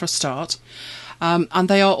separate for a start. And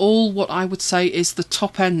they are all what I would say is the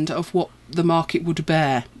top end of what the market would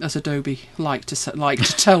bear, as Adobe like to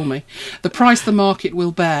tell me. The price the market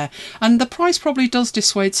will bear. And the price probably does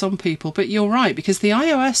dissuade some people, but you're right, because the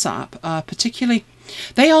iOS app, particularly,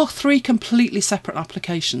 they are 3 completely separate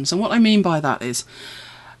applications. And what I mean by that is,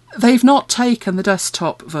 they've not taken the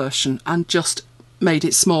desktop version and just made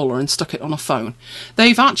it smaller and stuck it on a phone.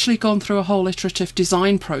 They've actually gone through a whole iterative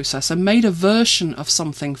design process and made a version of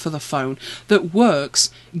something for the phone that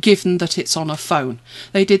works given that it's on a phone.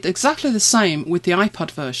 They did exactly the same with the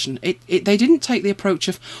iPad version. They didn't take the approach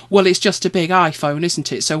of, well, it's just a big iPhone,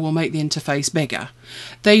 isn't it, so we'll make the interface bigger.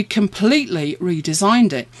 They completely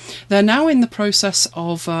redesigned it. They're now in the process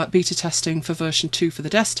of beta testing for version 2 for the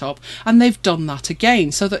desktop, and they've done that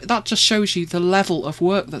again, so that just shows you the level of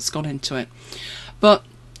work that's gone into it. But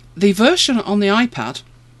the version on the iPad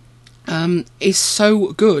is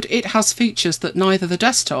so good. It has features that neither the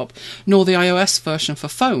desktop nor the iOS version for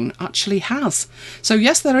phone actually has. So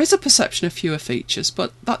yes, there is a perception of fewer features,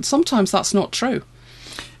 but sometimes that's not true.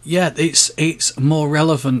 Yeah, it's more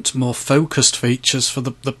relevant, more focused features for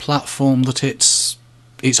the platform that it's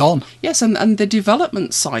on. Yes, and the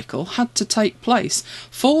development cycle had to take place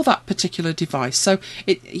for that particular device. So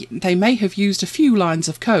they may have used a few lines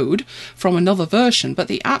of code from another version, but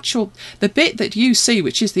the bit that you see,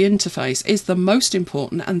 which is the interface, is the most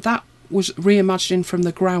important, and that was reimagined from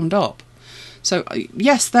the ground up. So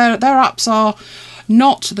yes, their apps are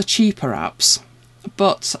not the cheaper apps,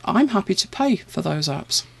 but I'm happy to pay for those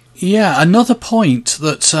apps. Yeah, another point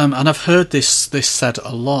that, and I've heard this said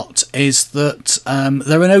a lot, is that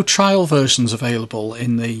there are no trial versions available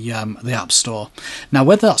in the App Store. Now,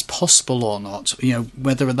 whether that's possible or not,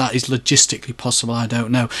 whether that is logistically possible, I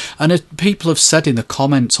don't know. And people have said in the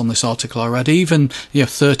comments on this article I read, even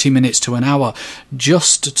 30 minutes to an hour,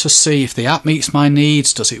 just to see if the app meets my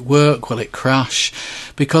needs, does it work, will it crash?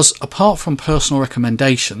 Because apart from personal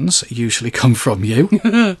recommendations, usually come from you.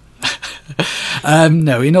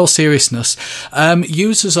 No, in all seriousness,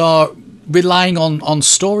 users are relying on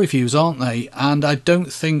store reviews, aren't they? And I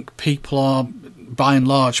don't think people are, by and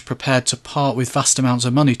large, prepared to part with vast amounts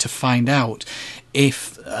of money to find out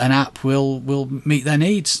if an app will meet their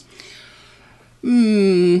needs.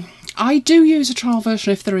 I do use a trial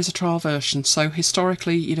version if there is a trial version. So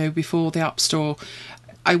historically, before the App Store,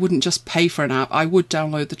 I wouldn't just pay for an app. I would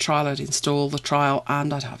download the trial, I'd install the trial,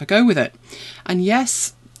 and I'd have a go with it. And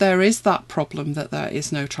yes, there is that problem that there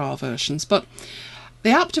is no trial versions, but the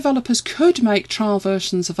app developers could make trial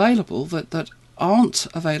versions available that aren't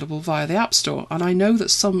available via the App Store, and I know that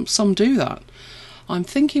some do that. I'm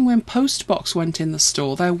thinking when Postbox went in the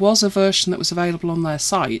store, there was a version that was available on their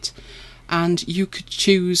site, and you could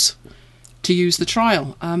choose to use the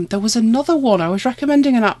trial. There was another one. I was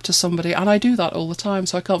recommending an app to somebody, and I do that all the time,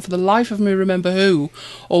 so I can't for the life of me remember who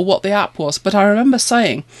or what the app was, but I remember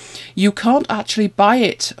saying you can't actually buy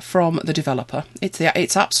it from the developer.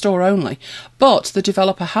 It's App Store only, but the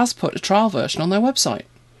developer has put a trial version on their website.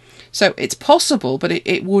 So it's possible, but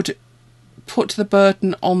it would put the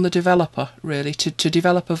burden on the developer, really, to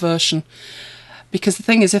develop a version. Because the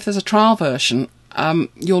thing is, if there's a trial version,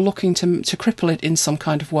 you're looking to cripple it in some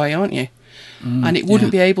kind of way, aren't you? And it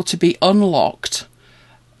wouldn't be able to be unlocked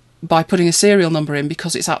by putting a serial number in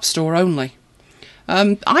because it's App Store only.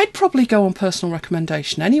 I'd probably go on personal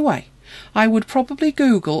recommendation anyway. I would probably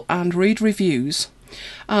Google and read reviews.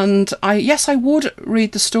 And I would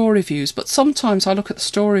read the store reviews, but sometimes I look at the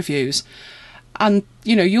store reviews and,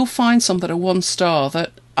 you'll find some that are 1 star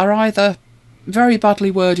that are either very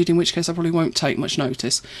badly worded, in which case I probably won't take much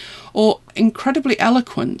notice, or incredibly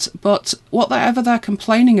eloquent, but whatever they're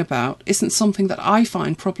complaining about isn't something that I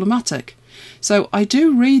find problematic. So I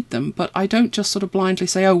do read them, but I don't just sort of blindly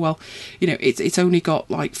say, oh, well, it's only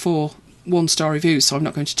got like 4 1-star reviews, so I'm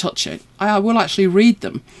not going to touch it. I will actually read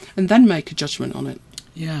them and then make a judgment on it.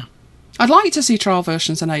 Yeah. I'd like to see trial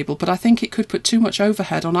versions enabled, but I think it could put too much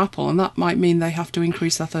overhead on Apple, and that might mean they have to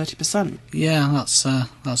increase their 30%. Yeah,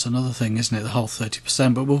 that's another thing, isn't it? The whole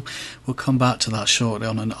 30%. But we'll come back to that shortly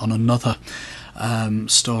on another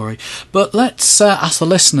story. But let's ask the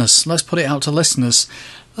listeners. Let's put it out to listeners.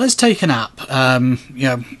 Let's take an app.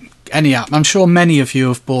 Any app. I'm sure many of you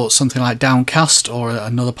have bought something like Downcast or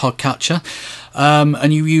another podcatcher,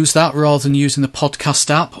 and you use that rather than using the podcast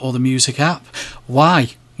app or the music app.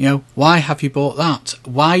 Why? Why have you bought that?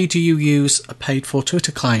 Why do you use a paid-for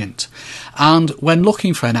Twitter client? And when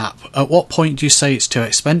looking for an app, at what point do you say it's too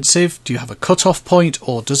expensive? Do you have a cut-off point,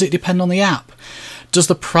 or does it depend on the app? Does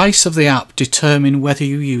the price of the app determine whether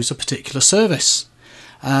you use a particular service?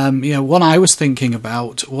 One I was thinking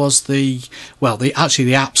about was the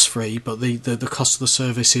app's free, but the cost of the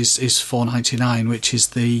service is $4.99, which is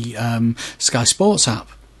the Sky Sports app.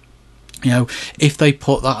 If they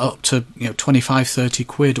put that up to 25, 30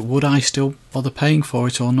 quid, would I still bother paying for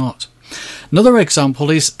it or not? Another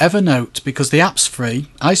example is Evernote, because the app's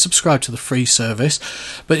free. I subscribe to the free service,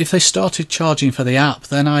 but if they started charging for the app,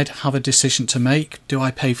 then I'd have a decision to make. Do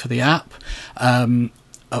I pay for the app?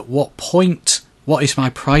 At what point? What is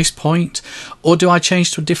my price point? Or do I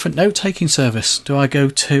change to a different note-taking service? Do I go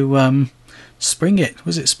to Springit?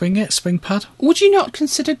 Was it Springit? SpringPad? Would you not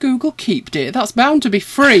consider Google Keep, dear? That's bound to be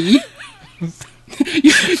free.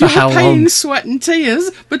 You're paying sweat and tears,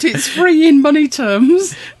 but it's free in money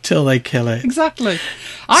terms. Till they kill it. Exactly.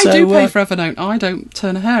 I do pay for Evernote. I don't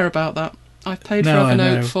turn a hair about that. I've paid for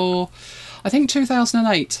Evernote for, I think,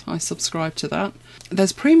 2008. I subscribed to that.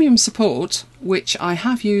 There's premium support, which I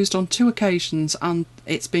have used on 2 occasions, and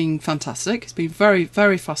it's been fantastic. It's been very,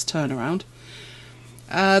 very fast turnaround.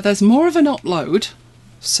 There's more of an upload,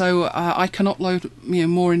 so I can upload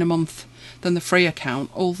more in a month than the free account,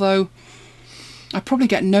 although I probably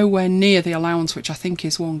get nowhere near the allowance, which I think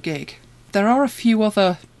is 1 gig. There are a few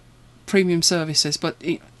other premium services, but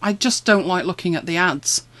I just don't like looking at the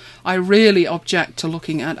ads. I really object to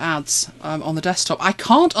looking at ads on the desktop. I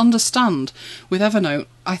can't understand with Evernote.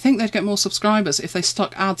 I think they'd get more subscribers if they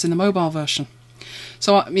stuck ads in the mobile version.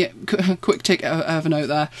 So, quick tick Evernote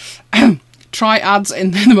there. try ads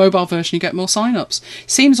in the mobile version, you get more sign-ups.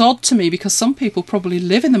 Seems odd to me because some people probably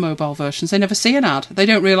live in the mobile versions. They never see an ad. They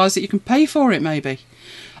don't realise that you can pay for it, maybe.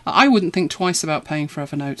 I wouldn't think twice about paying for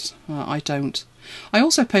Evernote. I don't. I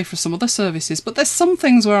also pay for some other services, but there's some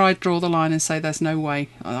things where I'd draw the line and say there's no way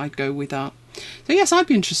I'd go with that. So yes, I'd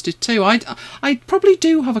be interested too. I probably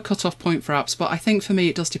do have a cut-off point for apps, but I think for me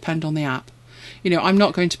it does depend on the app. I'm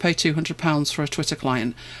not going to pay £200 for a Twitter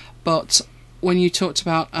client, but when you talked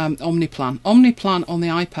about Omniplan on the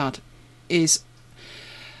iPad is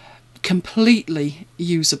completely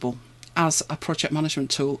usable as a project management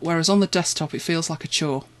tool, whereas on the desktop it feels like a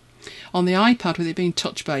chore. On the iPad, with it being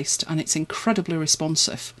touch-based and it's incredibly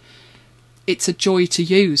responsive, it's a joy to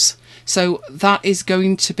use. So that is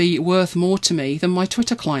going to be worth more to me than my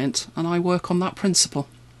Twitter client, and I work on that principle.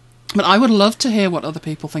 But I would love to hear what other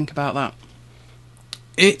people think about that.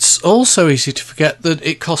 It's also easy to forget that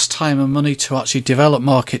it costs time and money to actually develop,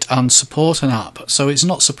 market and support an app. So it's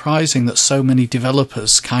not surprising that so many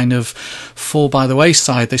developers kind of fall by the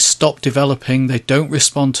wayside. They stop developing, they don't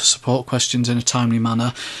respond to support questions in a timely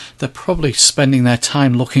manner. They're probably spending their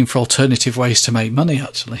time looking for alternative ways to make money,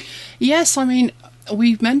 actually. Yes, I mean,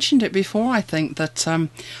 we've mentioned it before, I think, that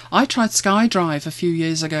I tried SkyDrive a few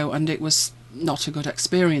years ago and it was not a good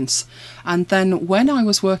experience. And then when I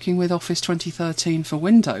was working with Office 2013 for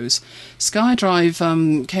Windows,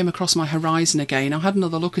 SkyDrive came across my horizon again. I had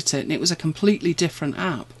another look at it and it was a completely different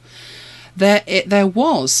app. There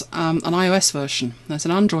was an iOS version, there's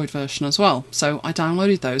an Android version as well, so I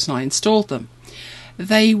downloaded those and I installed them.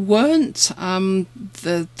 They weren't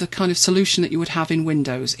the kind of solution that you would have in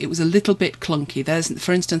Windows. It was a little bit clunky.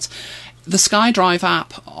 For instance, the SkyDrive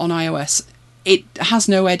app on iOS, it has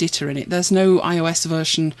no editor in it. There's no iOS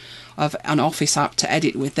version of an Office app to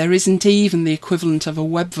edit with. There isn't even the equivalent of a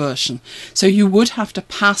web version. So you would have to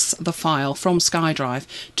pass the file from SkyDrive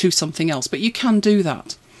to something else, but you can do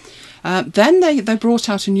that. Then they brought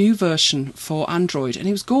out a new version for Android, and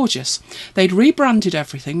it was gorgeous. They'd rebranded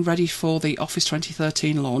everything, ready for the Office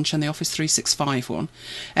 2013 launch and the Office 365 one.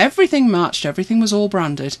 Everything matched, everything was all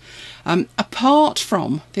branded, apart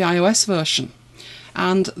from the iOS version.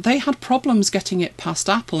 And they had problems getting it past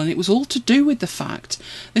Apple, and it was all to do with the fact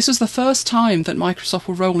this was the first time that Microsoft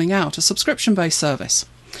were rolling out a subscription-based service.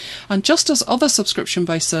 And just as other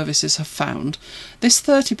subscription-based services have found, this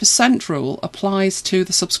 30% rule applies to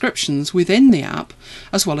the subscriptions within the app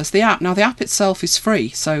as well as the app. Now, the app itself is free,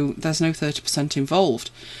 so there's no 30% involved.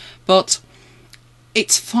 But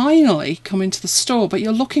it's finally come into the store, but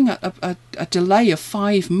you're looking at a delay of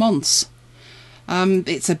 5 months.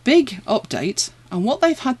 It's a big update. And what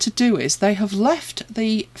they've had to do is they have left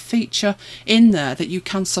the feature in there that you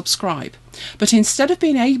can subscribe. But instead of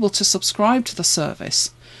being able to subscribe to the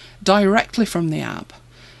service directly from the app,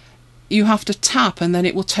 you have to tap and then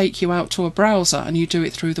it will take you out to a browser and you do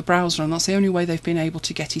it through the browser, and that's the only way they've been able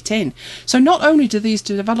to get it in. So not only do these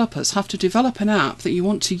developers have to develop an app that you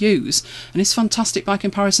want to use and is fantastic by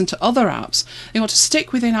comparison to other apps, they want to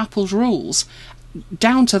stick within Apple's rules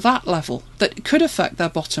down to that level that could affect their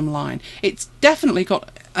bottom line. It's definitely got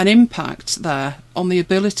an impact there on the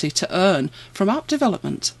ability to earn from app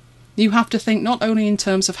development. You have to think not only in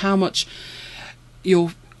terms of how much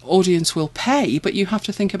your audience will pay, but you have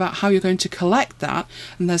to think about how you're going to collect that,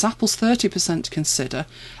 and there's Apple's 30% to consider,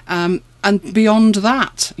 and beyond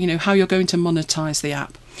that, how you're going to monetize the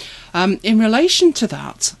app. In relation to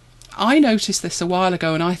that, I noticed this a while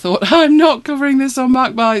ago and I thought, I'm not covering this on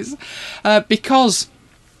MacBites because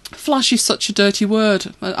Flash is such a dirty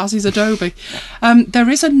word, as is Adobe. There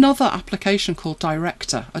is another application called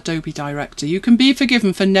Director, Adobe Director. You can be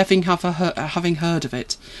forgiven for never having heard of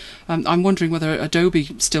it. I'm wondering whether Adobe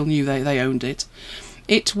still knew they owned it.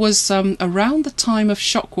 It was around the time of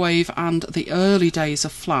Shockwave and the early days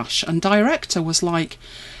of Flash, and Director was like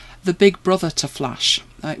the big brother to Flash.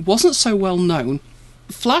 It wasn't so well known.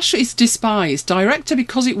 Flash is despised. Director,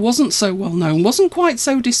 because it wasn't so well known, wasn't quite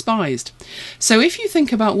so despised. So if you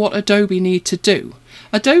think about what Adobe need to do,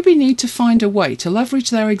 Adobe need to find a way to leverage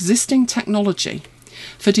their existing technology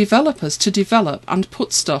for developers to develop and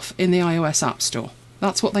put stuff in the iOS App Store.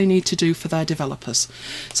 That's what they need to do for their developers.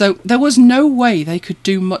 So there was no way they could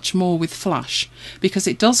do much more with Flash because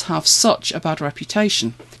it does have such a bad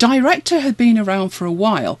reputation. Director had been around for a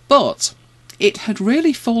while, but it had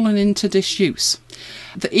really fallen into disuse.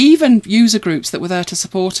 Even user groups that were there to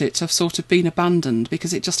support it have sort of been abandoned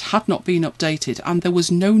because it just had not been updated, and there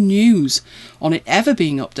was no news on it ever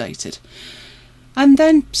being updated. And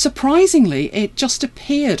then, surprisingly, it just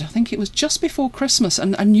appeared, I think it was just before Christmas,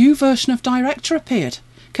 and a new version of Director appeared,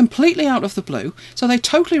 completely out of the blue. So they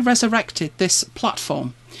totally resurrected this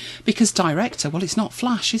platform. Because Director, well, it's not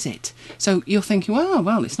Flash, is it? So you're thinking,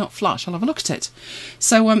 well, it's not Flash, I'll have a look at it.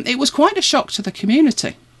 So it was quite a shock to the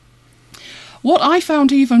community. What I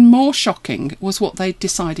found even more shocking was what they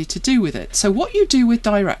decided to do with it. So what you do with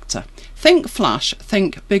Director, think Flash,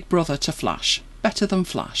 think Big Brother to Flash. Better than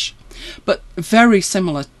Flash, but very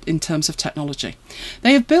similar in terms of technology.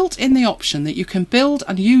 They have built in the option that you can build,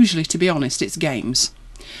 and usually, to be honest, it's games.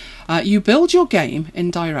 You build your game in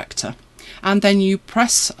Director, and then you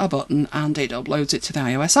press a button and it uploads it to the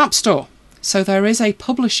iOS App Store. So there is a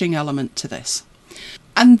publishing element to this.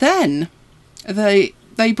 And then they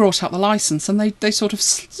brought out the license, and they sort of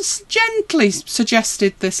gently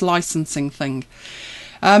suggested this licensing thing.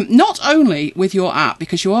 Not only with your app,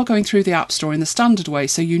 because you are going through the App Store in the standard way,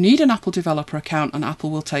 so you need an Apple developer account, and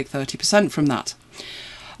Apple will take 30% from that.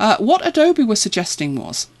 What Adobe was suggesting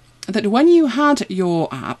was that when you had your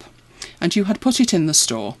app and you had put it in the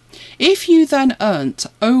store, if you then earned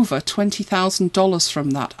over $20,000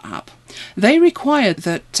 from that app, they required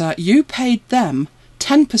that you paid them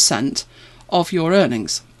 10% of your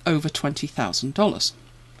earnings over $20,000,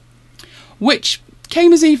 which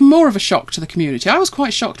came as even more of a shock to the community. I was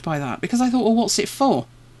quite shocked by that, because I thought, well, what's it for?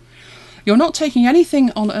 You're not taking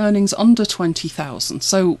anything on earnings under 20,000,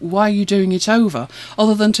 so why are you doing it over,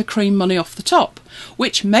 other than to cream money off the top?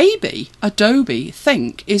 Which maybe Adobe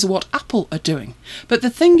think is what Apple are doing. But the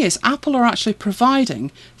thing is, Apple are actually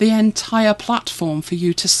providing the entire platform for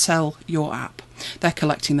you to sell your app. They're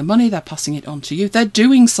collecting the money, they're passing it on to you, they're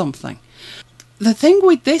doing something. The thing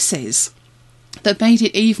with this is, that made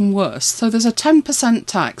it even worse. So there's a 10%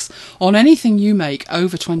 tax on anything you make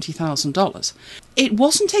over $20,000. It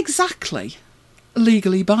wasn't exactly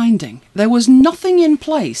legally binding. There was nothing in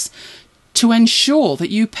place to ensure that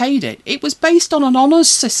you paid it. It was based on an honours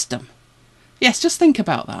system. Yes, just think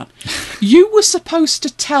about that. You were supposed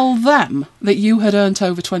to tell them that you had earned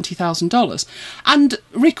over $20,000 and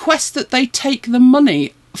request that they take the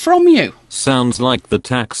money from you. Sounds like the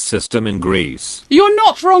tax system in Greece. You're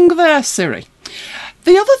not wrong there, Siri.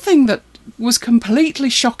 The other thing that was completely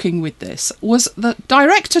shocking with this was that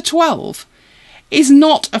Director 12 is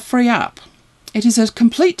not a free app. It is a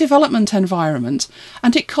complete development environment,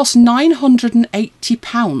 and it costs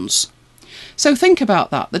 £980. So think about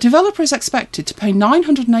that. The developer is expected to pay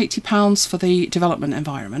 £980 for the development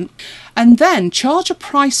environment, and then charge a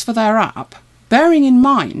price for their app, bearing in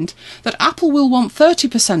mind that Apple will want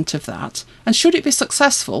 30% of that, and should it be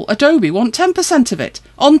successful, Adobe want 10% of it,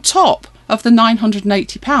 on top of the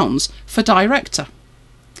 £980 for Director.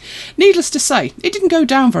 Needless to say, it didn't go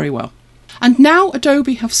down very well. And now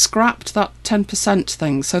Adobe have scrapped that 10%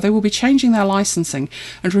 thing, so they will be changing their licensing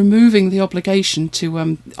and removing the obligation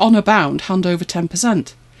to, honour bound, hand over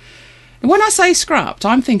 10%. And when I say scrapped,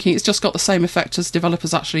 I'm thinking it's just got the same effect as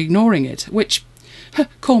developers actually ignoring it, which,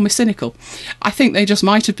 call me cynical, I think they just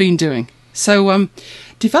might have been doing. So,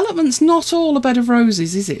 development's not all a bed of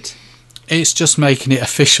roses, is it? It's just making it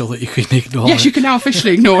official that you can ignore it. Yes, you can now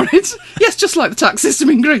officially ignore it. Yes, just like the tax system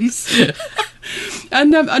in Greece.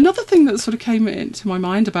 And another thing that sort of came into my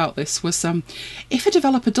mind about this was if a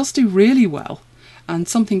developer does do really well and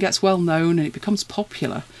something gets well known and it becomes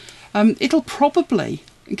popular, it'll probably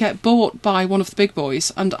get bought by one of the big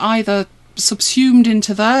boys and either subsumed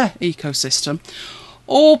into their ecosystem,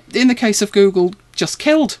 or in the case of Google, just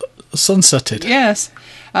killed. Sunsetted. Yes.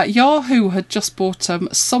 Yahoo had just bought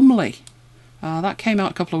Sumly. That came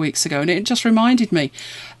out a couple of weeks ago, and it just reminded me,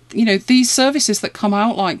 you know, these services that come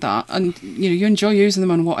out like that, and you know, you enjoy using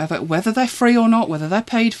them and whatever, whether they're free or not, whether they're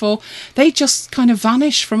paid for, they just kind of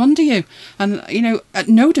vanish from under you. And you know,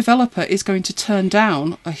 no developer is going to turn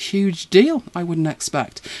down a huge deal, I wouldn't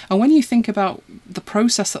expect. And when you think about the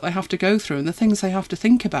process that they have to go through and the things they have to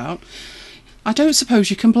think about, I don't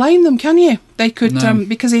suppose you can blame them, can you? They could, No.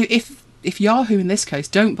 because if Yahoo in this case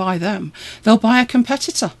don't buy them, they'll buy a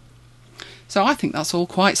competitor. So I think that's all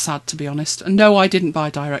quite sad, to be honest. And no, I didn't buy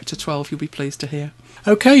Director 12, you'll be pleased to hear.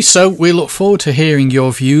 Okay, so we look forward to hearing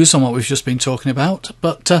your views on what we've just been talking about.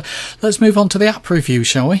 But let's move on to the app review,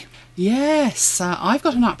 shall we? Yes, I've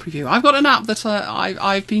got an app review. I've got an app that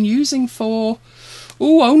I've been using for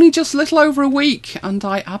only just a little over a week, and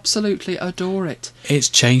I absolutely adore it. It's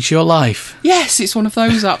changed your life. Yes, it's one of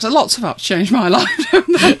those apps. Lots of apps change my life,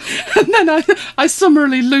 don't they? And then I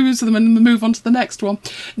summarily lose them and move on to the next one.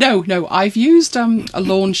 No, I've used a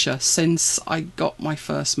launcher since I got my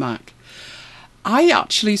first Mac. I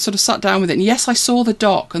actually sort of sat down with it, and yes, I saw the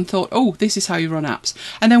dock and thought, oh, this is how you run apps.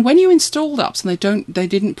 And then when you installed apps and they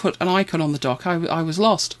didn't put an icon on the dock, I was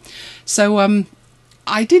lost. So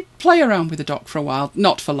I did play around with the dock for a while,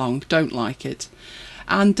 not for long, don't like it.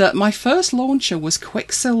 And my first launcher was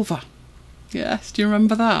Quicksilver. Yes, do you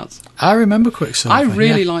remember that? I remember Quicksilver. I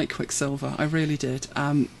really liked Quicksilver. I really did.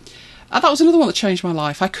 That was another one that changed my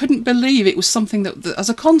life. I couldn't believe it was something that as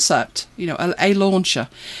a concept, a launcher,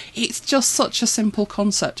 it's just such a simple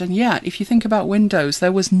concept. And yet, if you think about Windows,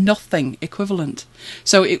 there was nothing equivalent.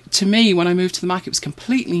 So to me, when I moved to the Mac, it was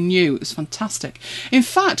completely new. It was fantastic. In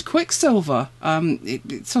fact, Quicksilver,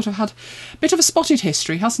 it sort of had a bit of a spotted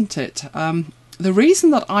history, hasn't it? The reason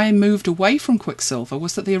that I moved away from Quicksilver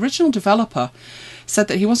was that the original developer said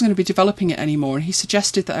that he wasn't going to be developing it anymore, and he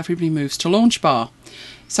suggested that everybody moves to LaunchBar.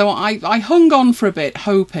 So I hung on for a bit,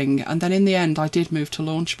 hoping, and then in the end I did move to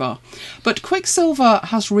LaunchBar. But Quicksilver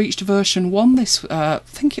has reached version 1 I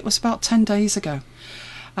think it was about 10 days ago.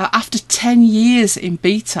 After 10 years in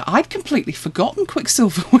beta. I'd completely forgotten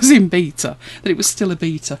Quicksilver was in beta, that it was still a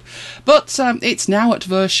beta. But it's now at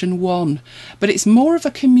version 1. But it's more of a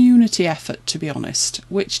community effort, to be honest,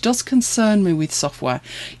 which does concern me with software.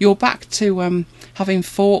 You're back to having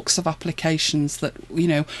forks of applications that,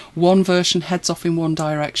 one version heads off in one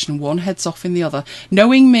direction, one heads off in the other.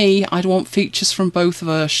 Knowing me, I'd want features from both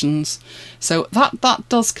versions. So that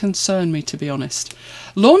does concern me, to be honest.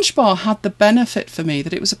 LaunchBar had the benefit for me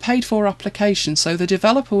that it was a paid-for application, so the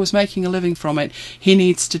developer was making a living from it. He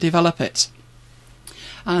needs to develop it.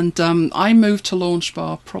 And I moved to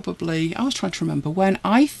LaunchBar probably, I was trying to remember when,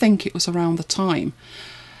 I think it was around the time,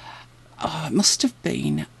 it must have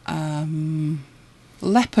been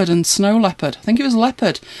Leopard and Snow Leopard. I think it was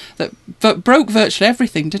Leopard that broke virtually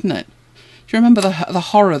everything, didn't it? Do you remember the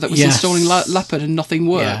horror that was installing Leopard and nothing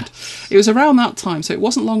worked? Yeah. It was around that time, so it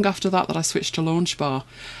wasn't long after that I switched to LaunchBar.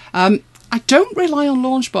 I don't rely on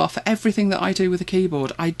LaunchBar for everything that I do with a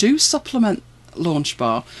keyboard. I do supplement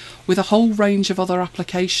LaunchBar with a whole range of other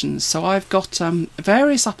applications. So I've got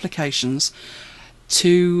various applications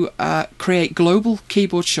to create global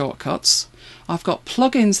keyboard shortcuts. I've got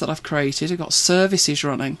plugins that I've created. I've got services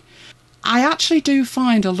running. I actually do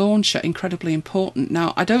find a launcher incredibly important.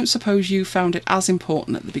 Now, I don't suppose you found it as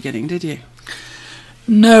important at the beginning, did you?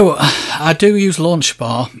 No, I do use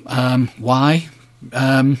LaunchBar. Why?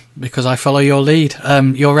 Because I follow your lead,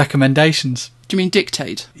 your recommendations. Do you mean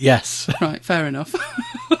dictate? Yes. Right, fair enough.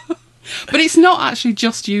 But it's not actually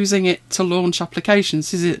just using it to launch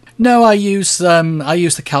applications, is it? No, I use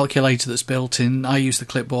the calculator that's built in. I use the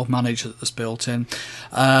clipboard manager that's built in.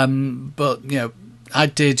 But I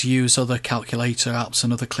did use other calculator apps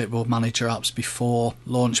and other clipboard manager apps before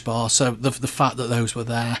LaunchBar, so the fact that those were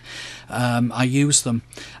there, I use them.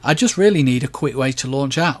 I just really need a quick way to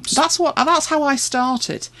launch apps. That's how I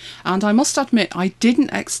started, and I must admit I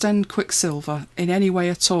didn't extend Quicksilver in any way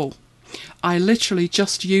at all. I literally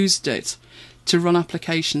just used it to run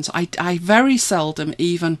applications. I very seldom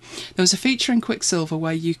even... There was a feature in Quicksilver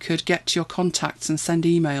where you could get your contacts and send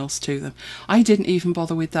emails to them. I didn't even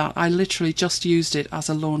bother with that. I literally just used it as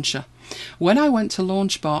a launcher. When I went to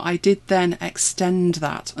LaunchBar, I did then extend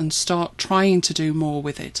that and start trying to do more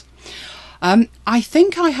with it. I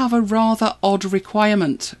think I have a rather odd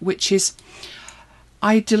requirement, which is...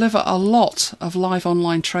 I deliver a lot of live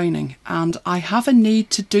online training, and I have a need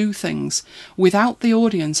to do things without the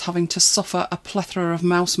audience having to suffer a plethora of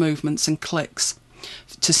mouse movements and clicks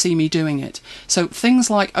to see me doing it. So things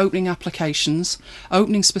like opening applications,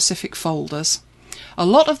 opening specific folders. A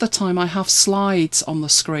lot of the time I have slides on the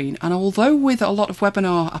screen, and although with a lot of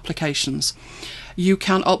webinar applications you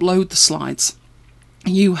can upload the slides,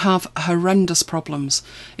 you have horrendous problems.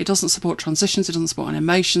 It doesn't support transitions, it doesn't support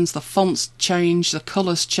animations, the fonts change, the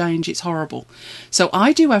colours change, it's horrible. So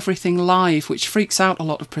I do everything live, which freaks out a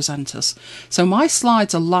lot of presenters. So my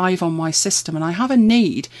slides are live on my system, and I have a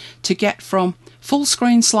need to get from full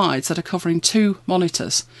screen slides that are covering 2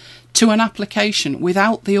 monitors to an application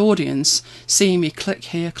without the audience seeing me click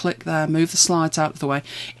here, click there, move the slides out of the way.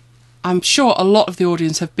 I'm sure a lot of the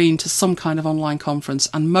audience have been to some kind of online conference,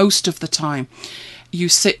 and most of the time you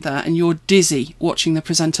sit there and you're dizzy watching the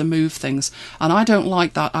presenter move things, and I don't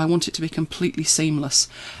like that. I want it to be completely seamless.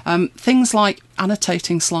 Things like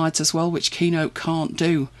annotating slides as well, which Keynote can't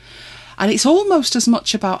do. And it's almost as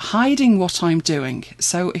much about hiding what I'm doing.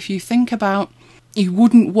 So if you think about, you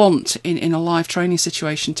wouldn't want in a live training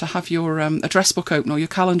situation to have your address book open or your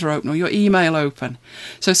calendar open or your email open.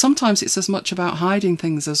 So sometimes it's as much about hiding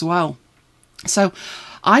things as well. So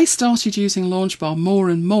I started using LaunchBar more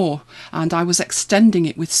and more, and I was extending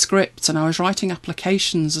it with scripts, and I was writing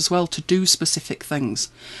applications as well to do specific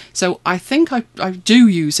things. So I think I do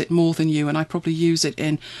use it more than you, and I probably use it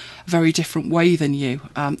in a very different way than you.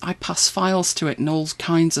 I pass files to it and all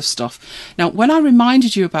kinds of stuff. Now, when I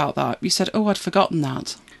reminded you about that, you said, oh, I'd forgotten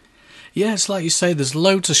that. Yeah, it's like you say, there's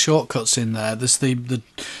loads of shortcuts in there. There's the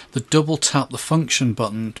double tap the function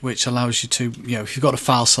button, which allows you to, if you've got a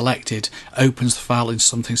file selected, opens the file in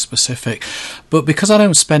something specific. But because I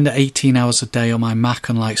don't spend 18 hours a day on my Mac,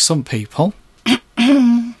 unlike some people,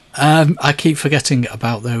 I keep forgetting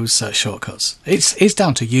about those shortcuts. It's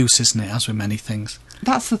down to use, isn't it, as with many things.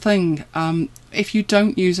 That's the thing. If you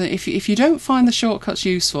don't use it, if you don't find the shortcuts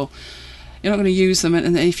useful, you're not going to use them,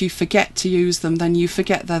 and if you forget to use them, then you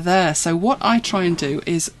forget they're there. So what I try and do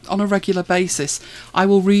is, on a regular basis, I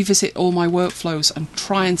will revisit all my workflows and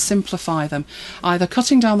try and simplify them, either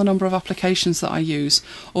cutting down the number of applications that I use,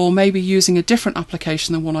 or maybe using a different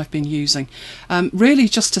application than one I've been using, really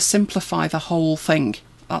just to simplify the whole thing.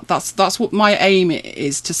 That's what my aim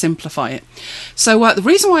is, to simplify it. So the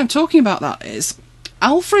reason why I'm talking about that is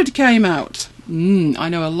Alfred came out. I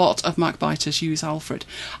know a lot of MacBiters use Alfred.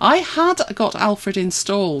 I had got Alfred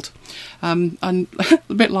installed, and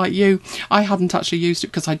a bit like you, I hadn't actually used it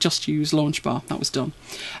because I just used Launchbar. That was done.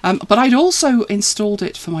 But I'd also installed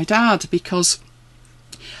it for my dad because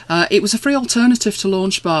it was a free alternative to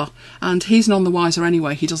Launchbar, and he's none the wiser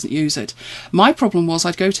anyway. He doesn't use it. My problem was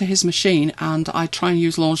I'd go to his machine and I'd try and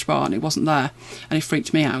use Launchbar and it wasn't there, and it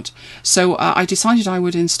freaked me out. So I decided I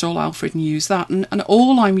would install Alfred and use that, and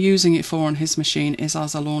all I'm using it for on his machine is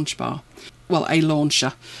as a Launchbar. Well, a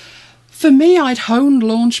launcher. For me, I'd honed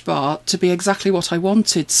Launchbar to be exactly what I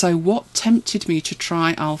wanted, so what tempted me to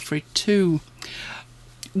try Alfred 2?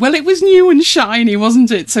 Well, it was new and shiny,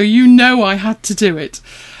 wasn't it? So I had to do it.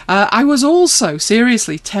 I was also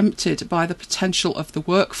seriously tempted by the potential of the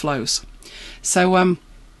workflows. So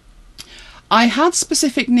I had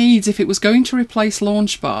specific needs. If it was going to replace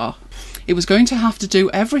Launchbar, it was going to have to do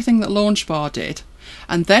everything that Launchbar did.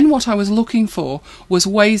 And then what I was looking for was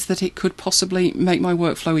ways that it could possibly make my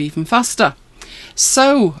workflow even faster.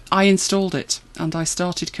 So I installed it and I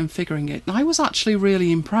started configuring it. And I was actually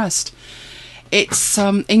really impressed. It's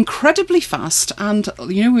incredibly fast, and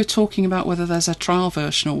we were talking about whether there's a trial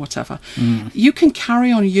version or whatever. You can carry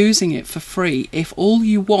on using it for free if all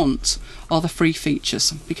you want are the free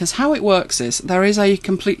features, because how it works is there is a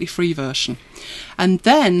completely free version, and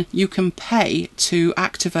then you can pay to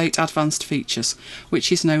activate advanced features, which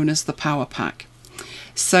is known as the Power Pack.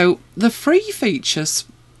 So the free features,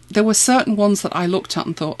 there were certain ones that I looked at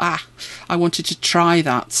and thought, I wanted to try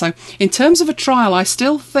that. So in terms of a trial, I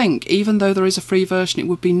still think, even though there is a free version, it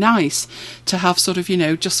would be nice to have sort of,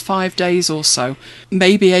 just 5 days or so,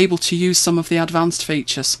 maybe able to use some of the advanced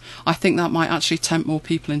features. I think that might actually tempt more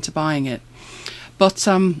people into buying it. But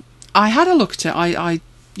I had a look at it. I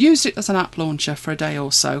used it as an app launcher for a day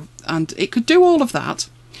or so, and it could do all of that.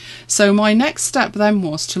 So my next step then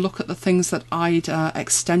was to look at the things that I'd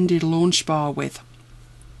extended Launchbar with,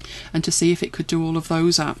 and to see if it could do all of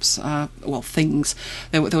those apps, things.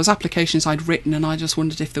 There was applications I'd written, and I just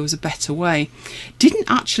wondered if there was a better way. Didn't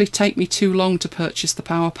actually take me too long to purchase the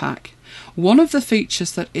Power Pack. One of the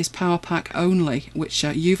features that is Power Pack only, which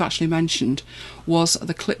you've actually mentioned, was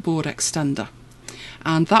the clipboard extender.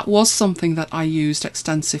 And that was something that I used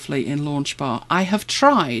extensively in Launchbar. I have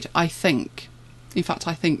tried, I think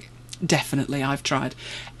definitely I've tried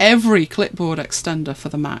every clipboard extender for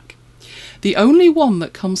the Mac. The only one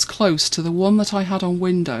that comes close to the one that I had on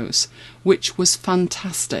Windows, which was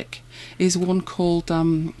fantastic, is one called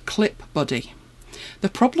ClipBuddy. The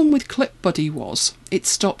problem with ClipBuddy was it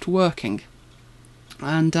stopped working.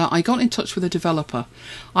 And I got in touch with a developer.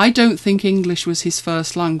 I don't think English was his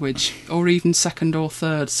first language, or even second or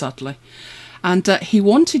third, sadly. And he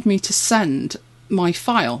wanted me to send my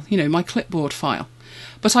file, my clipboard file.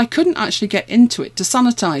 But I couldn't actually get into it to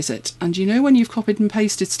sanitize it. And when you've copied and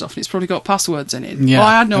pasted stuff and it's probably got passwords in it? Yeah. Well,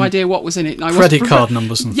 I had no idea what was in it. And credit card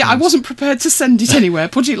numbers and things. I wasn't prepared to send it anywhere,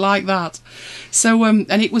 put it like that. So, and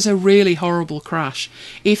it was a really horrible crash.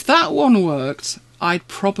 If that one worked, I'd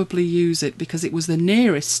probably use it because it was the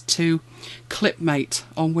nearest to Clipmate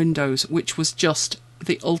on Windows, which was just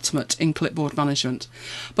the ultimate in clipboard management.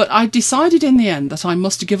 But I decided in the end that I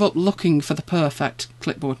must give up looking for the perfect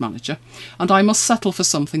clipboard manager, and I must settle for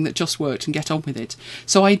something that just worked and get on with it.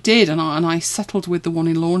 So I did, and I settled with the one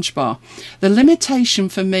in Launchbar. The limitation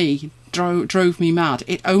for me drove me mad.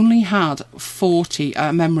 It only had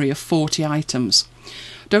a memory of 40 items.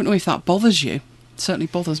 Don't know if that bothers you. It certainly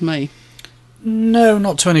bothers me. No,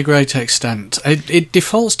 not to any great extent. It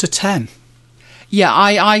defaults to 10. Yeah,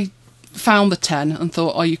 I found the 10 and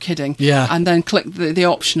thought, are you kidding? Yeah. And then clicked the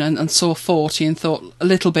option and saw 40 and thought, a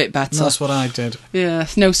little bit better. That's what I did. Yeah,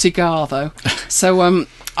 no cigar though. So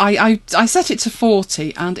I set it to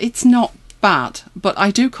 40 and it's not bad, but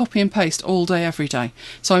I do copy and paste all day, every day.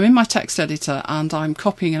 So I'm in my text editor and I'm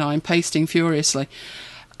copying and I'm pasting furiously.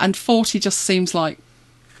 and 40 just seems like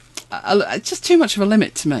just too much of a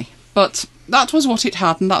limit to me. But that was what it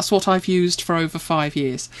had, and that's what I've used for over 5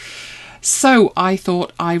 years. So I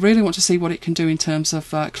thought I really want to see what it can do in terms of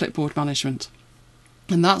clipboard management.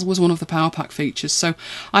 And that was one of the Power Pack features. So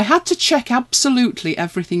I had to check absolutely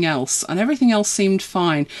everything else, and everything else seemed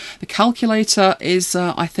fine. The calculator is,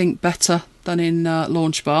 I think, better than in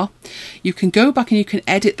Launchbar. You can go back and you can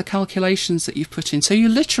edit the calculations that you've put in. So you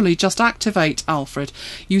literally just activate Alfred.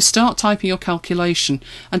 You start typing your calculation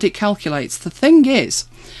and it calculates. The thing is,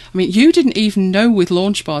 I mean, you didn't even know with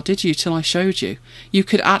Launchbar, did you, till I showed you? You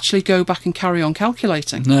could actually go back and carry on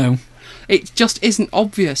calculating. No. It just isn't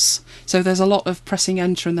obvious. So there's a lot of pressing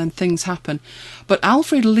enter and then things happen. But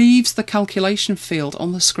Alfred leaves the calculation field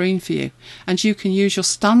on the screen for you, and you can use your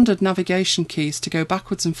standard navigation keys to go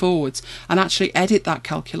backwards and forwards and actually edit that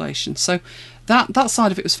calculation. So that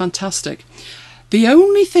side of it was fantastic. The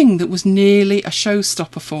only thing that was nearly a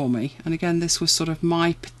showstopper for me, and again this was sort of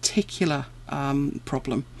my particular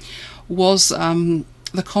problem, was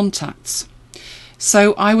the contacts.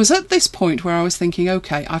 So I was at this point where I was thinking,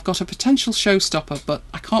 okay, I've got a potential showstopper, but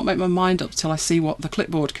I can't make my mind up till I see what the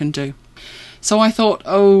clipboard can do. So I thought,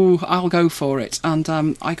 oh, I'll go for it. And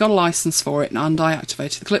I got a license for it, and I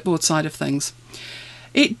activated the clipboard side of things.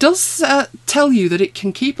 It does tell you that it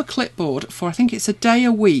can keep a clipboard for, I think it's a day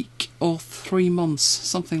a week or 3 months,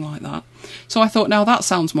 something like that. So I thought, now that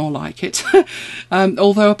sounds more like it.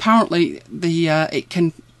 Although apparently it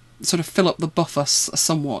can sort of fill up the buffer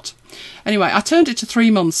somewhat. Anyway, I turned it to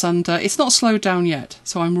 3 months, and it's not slowed down yet,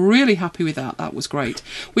 so I'm really happy with that. That was great,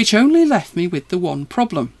 which only left me with the one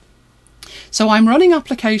problem. So I'm running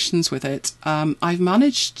applications with it. I've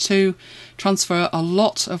managed to transfer a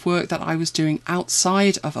lot of work that I was doing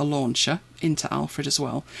outside of a launcher into Alfred as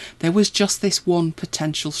well. There was just this one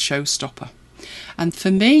potential showstopper, and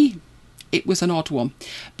for me it was an odd one.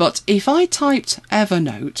 But if I typed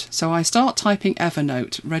Evernote, so I start typing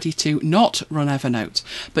Evernote, ready to not run Evernote,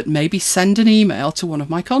 but maybe send an email to one of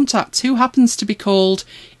my contacts who happens to be called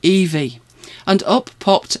Evie, and up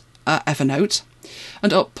popped Evernote,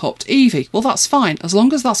 and up popped Evie. Well, that's fine, as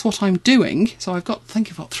long as that's what I'm doing. So I think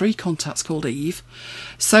I've got 3 contacts called Eve.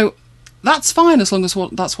 So that's fine as long as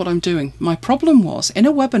that's what I'm doing. My problem was, in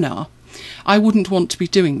a webinar, I wouldn't want to be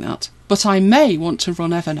doing that, but I may want to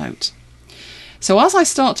run Evernote. So as I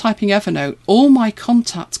start typing Evernote, all my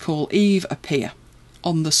contacts called Eve appear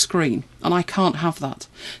on the screen, and I can't have that.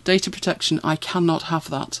 Data protection, I cannot have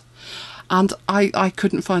that. And I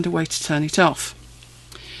couldn't find a way to turn it off.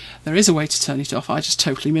 There is a way to turn it off, I just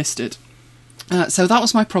totally missed it. So that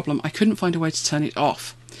was my problem, I couldn't find a way to turn it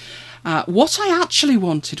off. What I actually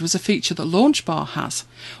wanted was a feature that Launchbar has,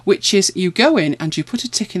 which is you go in and you put a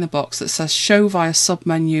tick in the box that says show via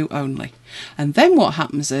submenu only. And then what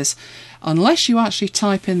happens is, unless you actually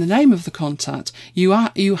type in the name of the contact, you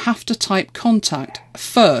have to type contact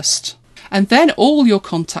first. And then all your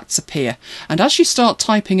contacts appear. And as you start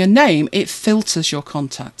typing a name, it filters your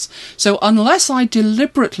contacts. So unless I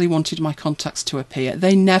deliberately wanted my contacts to appear,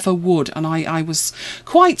 they never would. And I was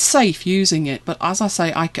quite safe using it. But as I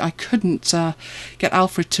say, I couldn't get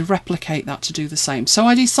Alfred to replicate that to do the same. So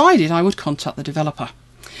I decided I would contact the developer.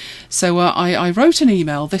 So I wrote an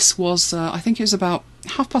email. This was, I think it was about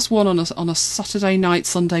 1:30 on a Saturday night,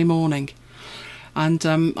 Sunday morning. And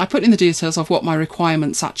I put in the details of what my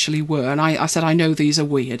requirements actually were, and I said, I know these are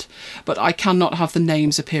weird, but I cannot have the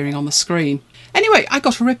names appearing on the screen. Anyway, I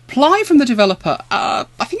got a reply from the developer, I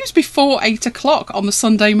think it was before 8 o'clock on the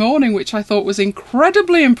Sunday morning, which I thought was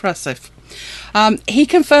incredibly impressive. He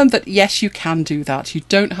confirmed that yes, you can do that. You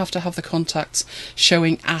don't have to have the contacts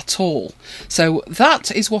showing at all. So that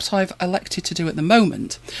is what I've elected to do at the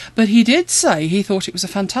moment. But he did say he thought it was a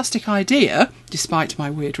fantastic idea, despite my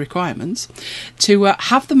weird requirements, to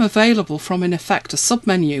have them available from, in effect, a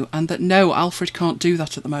submenu, and that no, Alfred can't do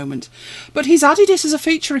that at the moment. But he's added it as a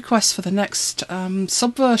feature request for the next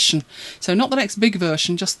subversion. So not the next big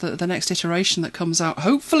version, just the next iteration that comes out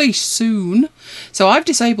hopefully soon. So I've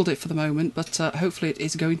disabled it for the moment, but hopefully it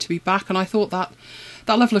is going to be back, and I thought that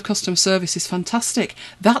level of customer service is fantastic.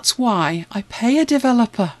 That's why I pay a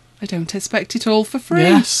developer. I don't expect it all for free.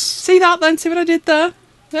 Yes. See that then? See what I did there?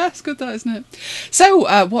 Yeah, it's good that, isn't it?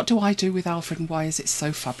 So what do I do with Alfred, and why is it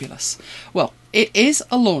so fabulous? Well, it is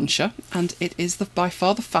a launcher, and it is by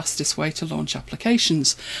far the fastest way to launch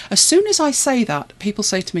applications. As soon as I say that, people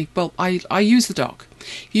say to me, well, I use the dock.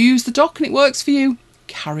 If you use the dock and it works for you,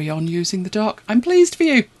 carry on using the dock. I'm pleased for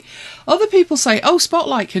you. Other people say, oh,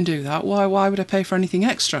 Spotlight can do that. Why would I pay for anything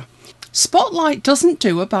extra? Spotlight doesn't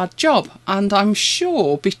do a bad job, and I'm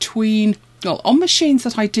sure on machines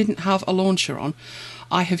that I didn't have a launcher on,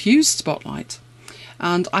 I have used Spotlight.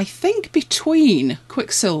 And I think between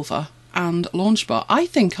Quicksilver and Launchbar, I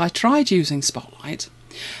think I tried using Spotlight,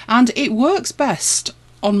 and it works best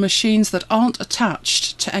on machines that aren't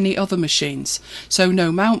attached to any other machines. So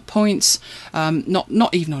no mount points,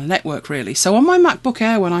 not even on a network really. So on my MacBook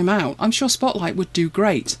Air when I'm out, I'm sure Spotlight would do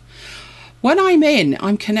great. When I'm in,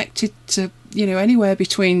 I'm connected to, anywhere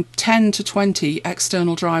between 10 to 20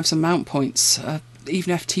 external drives and mount points,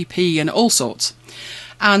 even FTP and all sorts.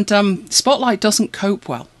 And Spotlight doesn't cope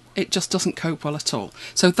well. It just doesn't cope well at all.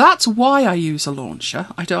 So that's why I use a launcher.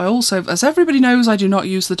 I also, as everybody knows, I do not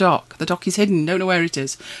use the dock. The dock is hidden, don't know where it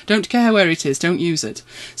is. Don't care where it is, don't use it.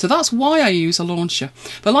 So that's why I use a launcher.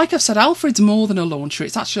 But like I've said, Alfred's more than a launcher.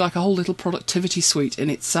 It's actually like a whole little productivity suite in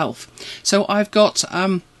itself. So I've got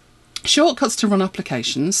shortcuts to run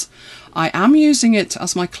applications. I am using it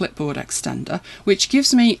as my clipboard extender, which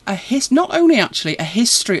gives me not only actually a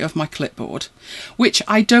history of my clipboard, which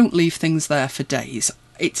I don't leave things there for days.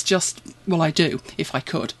 It's just, well, I do, if I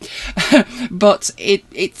could. But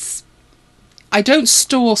I don't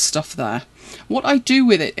store stuff there. What I do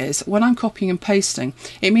with it is, when I'm copying and pasting,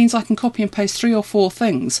 it means I can copy and paste 3 or 4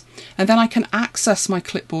 things, and then I can access my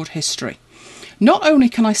clipboard history. Not only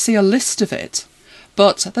can I see a list of it,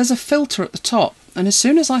 but there's a filter at the top, and as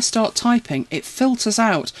soon as I start typing, it filters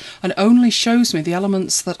out and only shows me the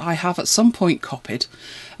elements that I have at some point copied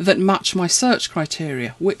that match my search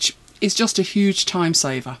criteria, which is just a huge time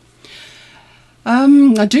saver.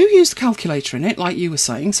 I do use the calculator in it, like you were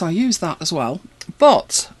saying, so I use that as well.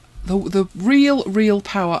 But the real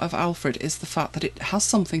power of Alfred is the fact that it has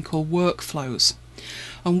something called workflows.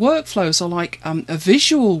 And workflows are like a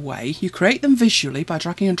visual way. You create them visually by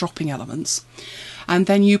dragging and dropping elements, and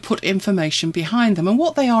then you put information behind them. And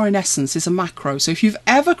what they are in essence is a macro. So if you've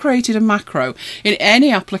ever created a macro in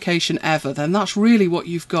any application ever, then that's really what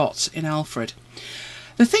you've got in Alfred.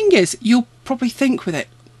 The thing is, you'll probably think with it,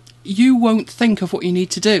 you won't think of what you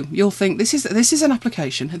need to do. You'll think this is an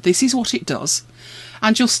application, this is what it does,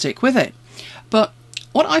 and you'll stick with it. But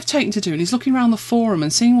what I've taken to doing is looking around the forum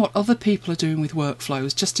and seeing what other people are doing with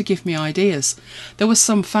workflows, just to give me ideas. There were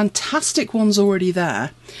some fantastic ones already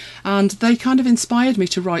there, and they kind of inspired me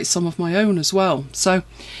to write some of my own as well. So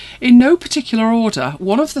in no particular order,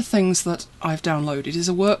 one of the things that I've downloaded is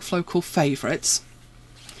a workflow called Favourites.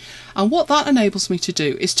 And what that enables me to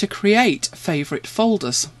do is to create favourite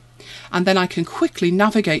folders. And then I can quickly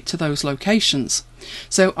navigate to those locations.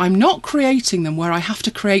 So I'm not creating them where I have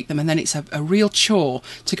to create them and then it's a real chore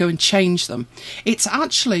to go and change them. It's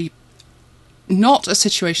actually not a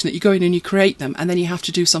situation that you go in and you create them and then you have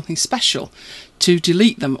to do something special to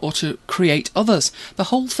delete them or to create others. The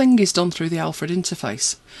whole thing is done through the Alfred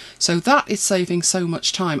interface. So that is saving so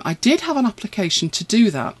much time. I did have an application to do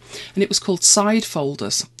that, and it was called Side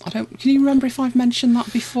Folders. Can you remember if I've mentioned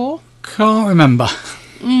that before? Can't remember.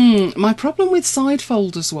 My problem with Side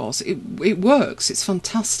Folders was it works, it's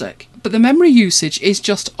fantastic, but the memory usage is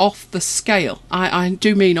just off the scale. I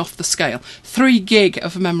do mean off the scale. 3 gig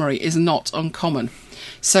of memory is not uncommon.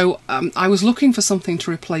 So I was looking for something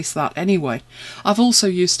to replace that anyway. I've also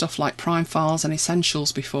used stuff like Prime Files and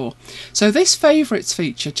Essentials before. So this Favourites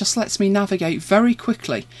feature just lets me navigate very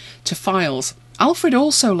quickly to files. Alfred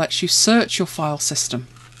also lets you search your file system.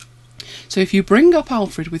 So if you bring up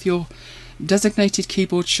Alfred with your designated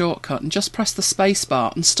keyboard shortcut and just press the space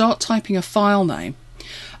bar and start typing a file name,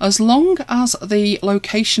 as long as the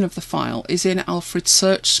location of the file is in Alfred's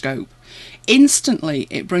search scope, instantly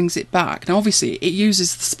it brings it back. Now obviously it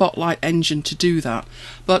uses the Spotlight engine to do that,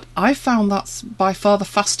 but I found that's by far the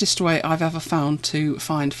fastest way I've ever found to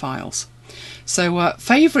find files. So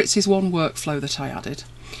Favourites is one workflow that I added.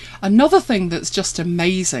 Another thing that's just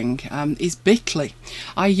amazing is Bitly.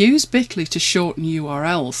 I use Bitly to shorten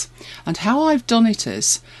URLs, and how I've done it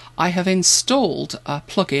is I have installed a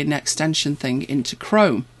plugin extension thing into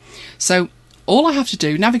Chrome. So all I have to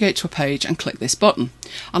do, navigate to a page and click this button.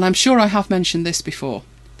 And I'm sure I have mentioned this before.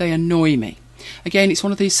 They annoy me. Again, it's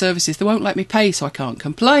one of these services that won't let me pay, so I can't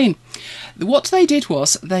complain. What they did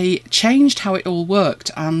was they changed how it all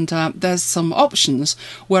worked, and there's some options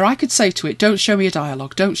where I could say to it, don't show me a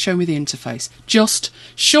dialogue, don't show me the interface, just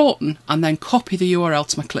shorten and then copy the URL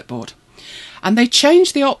to my clipboard. And they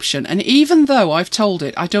changed the option, and even though I've told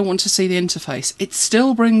it I don't want to see the interface, it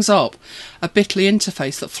still brings up a Bitly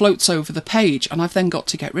interface that floats over the page, and I've then got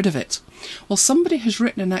to get rid of it. Well, somebody has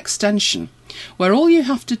written an extension where all you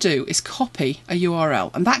have to do is copy a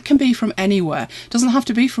URL, and that can be from anywhere. It doesn't have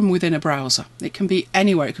to be from within a browser. It can be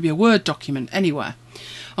anywhere. It could be a Word document, anywhere.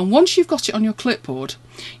 And once you've got it on your clipboard,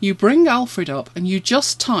 you bring Alfred up and you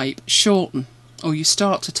just type shorten, or you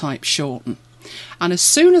start to type shorten. And as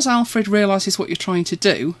soon as Alfred realises what you're trying to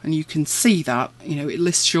do, and you can see that, it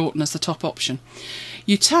lists shorten as the top option,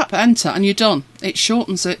 you tap enter and you're done. It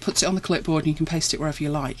shortens it, puts it on the clipboard, and you can paste it wherever you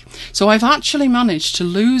like. So I've actually managed to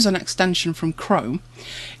lose an extension from Chrome.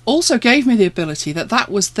 Also gave me the ability that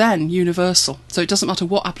was then universal. So it doesn't matter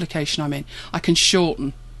what application I'm in, I can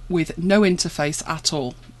shorten with no interface at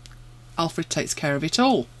all. Alfred takes care of it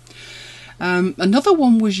all. Another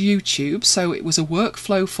one was YouTube, so it was a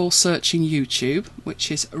workflow for searching YouTube,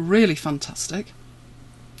 which is really fantastic.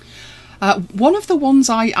 One of the ones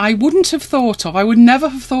I wouldn't have thought of, I would never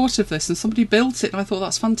have thought of this, and somebody built it and I thought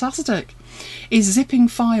that's fantastic, is zipping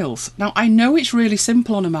files. Now I know it's really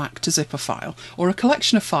simple on a Mac to zip a file, or a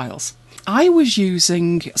collection of files. I was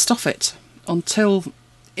using Stuffit until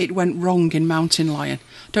it went wrong in Mountain Lion.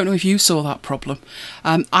 Don't know if you saw that problem.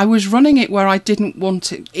 I was running it where I didn't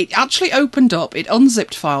want it. It actually opened up, it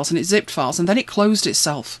unzipped files and it zipped files, and then it closed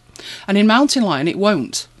itself. And in Mountain Lion it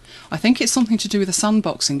won't. I think it's something to do with the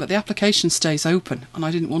sandboxing, but the application stays open and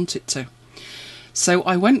I didn't want it to. So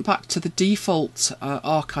I went back to the default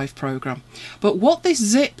archive program. But what this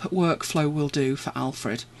zip workflow will do for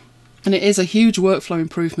Alfred, and it is a huge workflow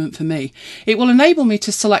improvement for me, it will enable me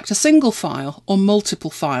to select a single file or multiple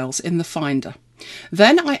files in the Finder.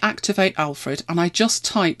 Then I activate Alfred and I just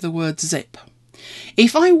type the word zip.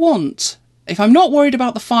 If I'm not worried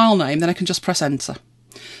about the file name, then I can just press enter.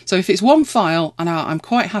 So if it's one file and I'm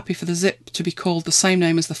quite happy for the zip to be called the same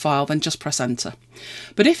name as the file, then just press enter.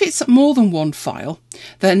 But if it's more than one file,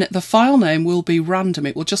 then the file name will be random.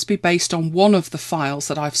 It will just be based on one of the files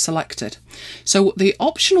that I've selected. So the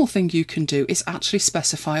optional thing you can do is actually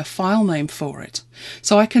specify a file name for it.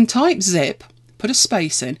 So I can type zip, put a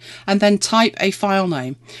space in, and then type a file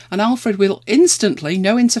name. And Alfred will instantly,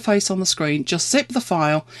 no interface on the screen, just zip the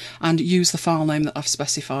file and use the file name that I've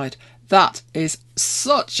specified. That is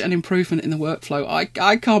such an improvement in the workflow.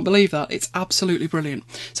 I can't believe that. It's absolutely brilliant.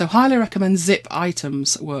 So highly recommend Zip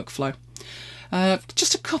Items workflow.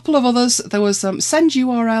 Just a couple of others. There was send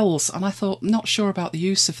URLs, and I thought, not sure about the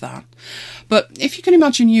use of that. But if you can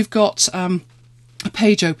imagine you've got a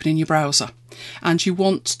page open in your browser and you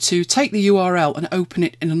want to take the URL and open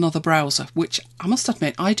it in another browser, which I must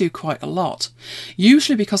admit I do quite a lot.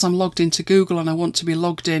 Usually because I'm logged into Google and I want to be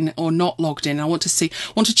logged in or not logged in. I want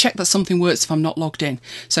to check that something works if I'm not logged in.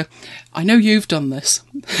 So I know you've done this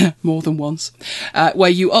more than once,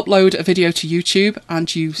 where you upload a video to YouTube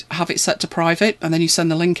and you have it set to private and then you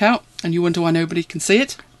send the link out and you wonder why nobody can see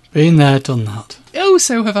it. Been there, done that. Oh,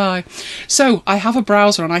 so have I. So I have a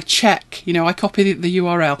browser and I check, I copy the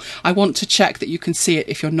URL. I want to check that you can see it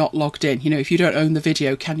if you're not logged in. If you don't own the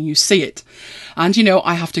video, can you see it? And,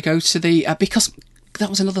 I have to go to the, because that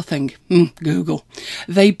was another thing, Google.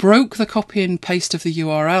 They broke the copy and paste of the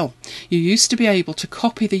URL. You used to be able to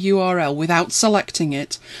copy the URL without selecting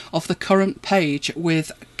it of the current page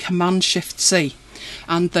with Command-Shift-C.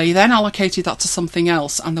 And they then allocated that to something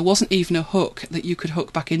else, and there wasn't even a hook that you could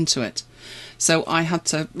hook back into it. So I had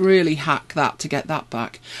to really hack that to get that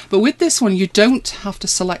back. But with this one, you don't have to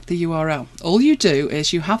select the URL. All you do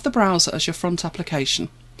is you have the browser as your front application.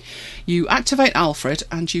 You activate Alfred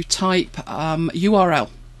and you type URL.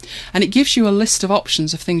 And it gives you a list of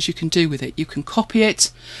options of things you can do with it. You can copy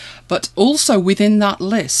it, but also within that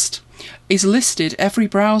list is listed every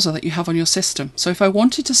browser that you have on your system. So if I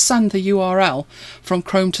wanted to send the URL from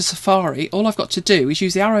Chrome to Safari, all I've got to do is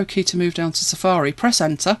use the arrow key to move down to Safari, press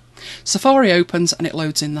enter, Safari opens and it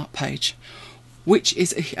loads in that page, which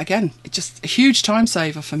is, again, just a huge time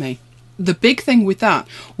saver for me. The big thing with that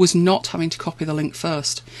was not having to copy the link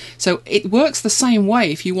first. So it works the same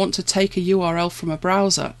way if you want to take a URL from a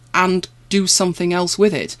browser and do something else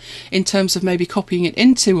with it, in terms of maybe copying it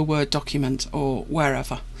into a Word document or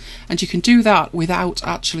wherever. And you can do that without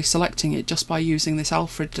actually selecting it, just by using this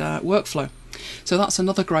Alfred workflow. So that's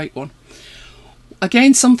another great one.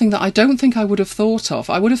 Again, something that I don't think I would have thought of.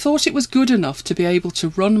 I would have thought it was good enough to be able to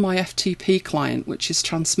run my FTP client, which is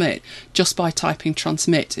Transmit, just by typing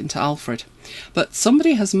Transmit into Alfred. But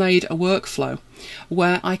somebody has made a workflow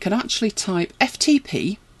where I can actually type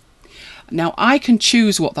FTP. Now, I can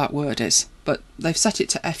choose what that word is, but they've set it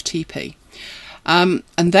to FTP. And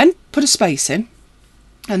then put a space in,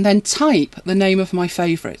 and then type the name of my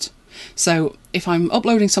favourite. So if I'm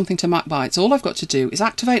uploading something to MacBytes, all I've got to do is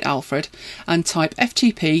activate Alfred and type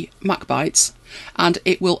FTP MacBytes, and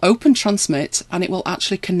it will open Transmit and it will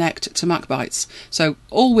actually connect to MacBytes. So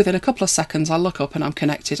all within a couple of seconds, I look up and I'm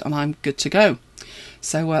connected and I'm good to go.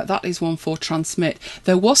 So that is one for Transmit.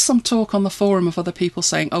 There was some talk on the forum of other people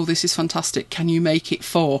saying, oh, this is fantastic, can you make it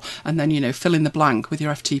for, and then, fill in the blank with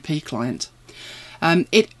your FTP client.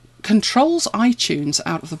 It controls iTunes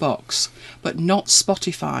out of the box, but not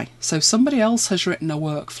Spotify. So somebody else has written a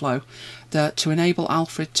workflow to enable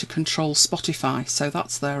Alfred to control Spotify. So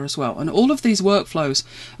that's there as well. And all of these workflows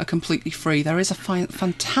are completely free. There is a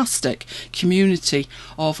fantastic community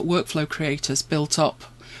of workflow creators built up,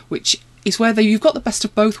 which is where you've got the best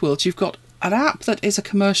of both worlds. You've got an app that is a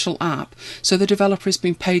commercial app, so the developer is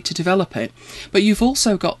being paid to develop it, but you've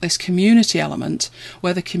also got this community element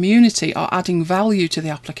where the community are adding value to the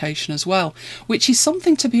application as well, which is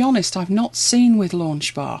something, to be honest, I've not seen with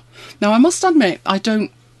Launchbar. Now, I must admit, I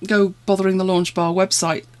don't go bothering the Launchbar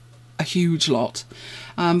website a huge lot,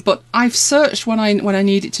 but I've searched when I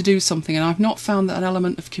need it to do something, and I've not found that an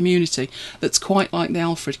element of community that's quite like the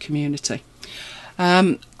Alfred community.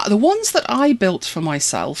 The ones that I built for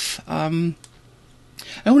myself, there's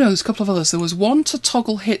a couple of others. There was one to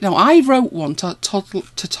toggle I wrote one to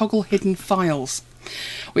toggle hidden files,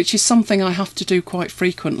 which is something I have to do quite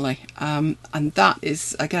frequently, and that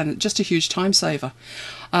is, again, just a huge time saver.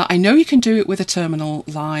 I know you can do it with a terminal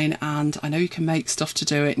line, and I know you can make stuff to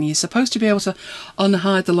do it, and you're supposed to be able to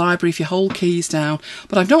unhide the library if you hold keys down,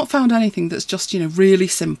 but I've not found anything that's just, really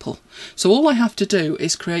simple. So all I have to do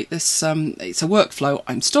is create this, it's a workflow,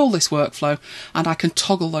 I install this workflow, and I can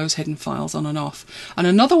toggle those hidden files on and off. And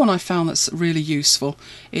another one I found that's really useful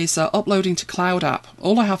is uploading to Cloud App.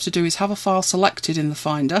 All I have to do is have a file selected in the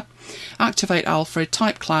Finder, activate Alfred,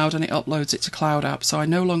 type Cloud, and it uploads it to Cloud App. So I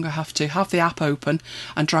no longer have to have the app open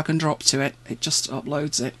and drag and drop to it. It just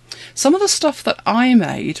uploads it. Some of the stuff that I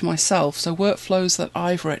made myself, so workflows that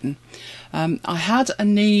I've written, I had a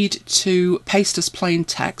need to paste as plain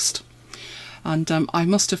text, and I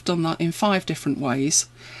must have done that in 5 different ways.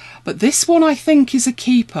 But this one I think is a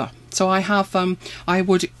keeper. So I have, I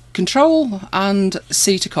would Control and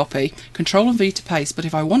C to copy, Control and V to paste, but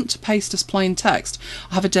if I want to paste as plain text,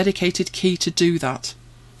 I have a dedicated key to do that.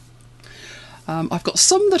 I've got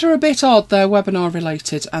some that are a bit odd, they're webinar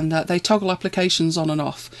related, and they toggle applications on and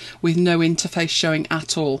off with no interface showing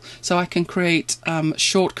at all. So I can create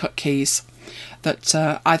shortcut keys that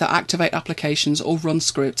either activate applications or run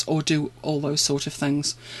scripts or do all those sort of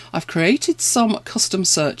things. I've created some custom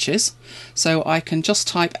searches, so I can just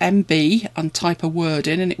type MB and type a word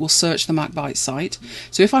in and it will search the MacBite site.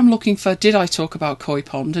 So if I'm looking for, did I talk about Koi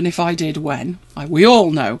Pond, and if I did, when? We all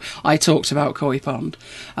know I talked about Koi Pond.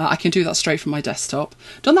 I can do that straight from my desktop.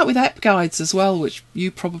 Done that with EP guides as well, which you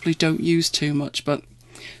probably don't use too much, but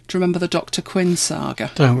do you remember the Dr. Quinn saga?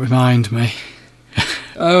 Don't remind me.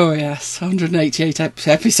 Oh yes, 188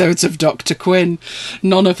 episodes of Dr. Quinn,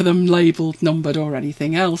 none of them labelled, numbered or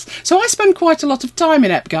anything else. So I spend quite a lot of time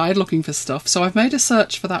in EpGuide looking for stuff, so I've made a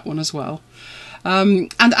search for that one as well.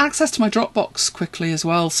 And access to my Dropbox quickly as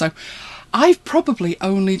well, so I've probably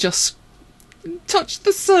only just touched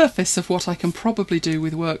the surface of what I can probably do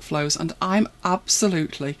with workflows, and I'm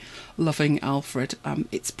absolutely loving Alfred.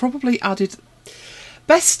 It's probably added...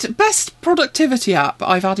 Best productivity app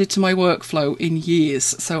I've added to my workflow in years,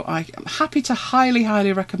 so I'm happy to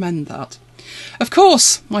highly recommend that. Of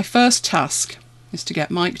course, my first task is to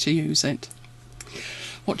get Mike to use it.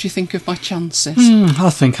 What do you think of my chances? I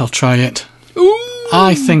think I'll try it. Ooh.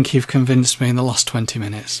 I think you've convinced me in the last 20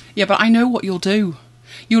 minutes. Yeah, but I know what you'll do.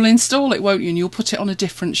 You'll install it, won't you, and you'll put it on a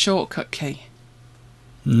different shortcut key.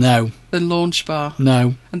 No. Than Launchbar.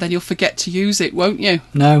 No. And then you'll forget to use it, won't you?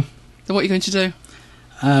 No. Then what are you going to do?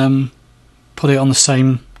 Put it on the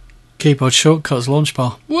same keyboard shortcut as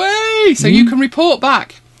Launchbar. Way! So you can report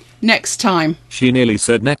back next time. She nearly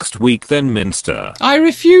said next week then, Minster. I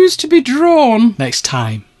refuse to be drawn. Next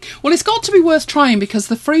time. Well, it's got to be worth trying because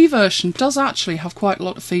the free version does actually have quite a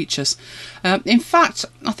lot of features. In fact,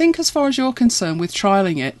 I think as far as you're concerned with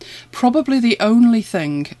trialling it, probably the only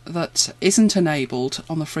thing that isn't enabled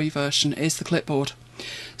on the free version is the clipboard.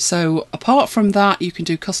 So apart from that, you can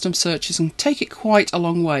do custom searches and take it quite a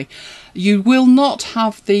long way. You will not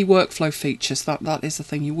have the workflow features. That is the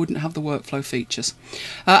thing. You wouldn't have the workflow features.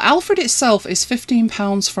 Alfred itself is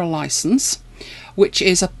 £15 for a license, which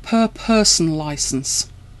is a per person license.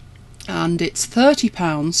 And it's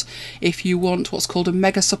 £30 if you want what's called a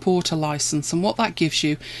Mega Supporter license. And what that gives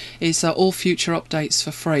you is all future updates for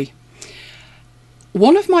free.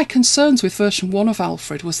 One of my concerns with version 1 of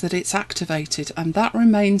Alfred was that it's activated, and that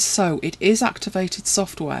remains so. It is activated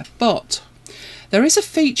software, but there is a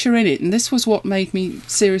feature in it, and this was what made me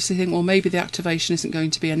seriously think, well, maybe the activation isn't going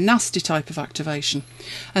to be a nasty type of activation,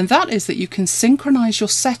 and that is that you can synchronise your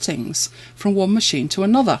settings from one machine to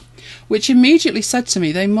another, which immediately said to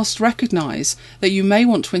me they must recognise that you may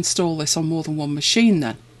want to install this on more than one machine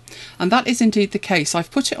then. And that is indeed the case.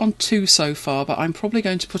 I've put it on 2 so far, but I'm probably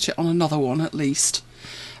going to put it on another one at least.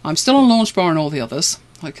 I'm still on Launchbar and all the others.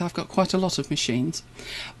 Like, I've got quite a lot of machines.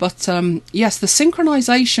 But yes, the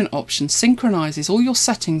synchronization option synchronizes all your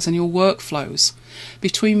settings and your workflows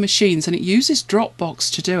between machines, and it uses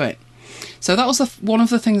Dropbox to do it. So that was one of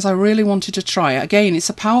the things I really wanted to try. Again, it's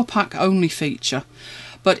a Power Pack only feature,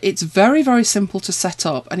 but it's very, very simple to set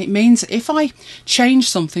up, and it means if I change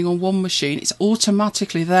something on one machine, it's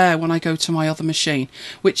automatically there when I go to my other machine,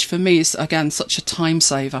 which for me is, again, such a time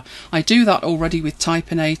saver. I do that already with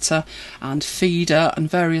Typinator and Feeder and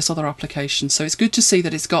various other applications, so it's good to see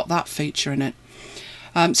that it's got that feature in it.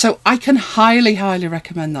 So I can highly, highly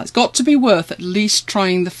recommend that. It's got to be worth at least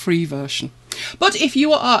trying the free version. But if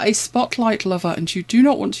you are a Spotlight lover and you do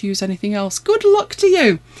not want to use anything else, good luck to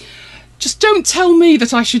you. Just don't tell me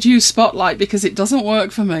that I should use Spotlight, because it doesn't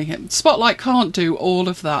work for me. Spotlight can't do all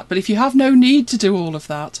of that. But if you have no need to do all of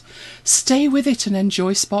that, stay with it and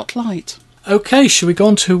enjoy Spotlight. Okay, shall we go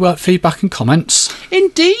on to feedback and comments?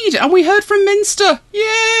 Indeed, and we heard from Minster.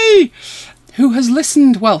 Yay! Who has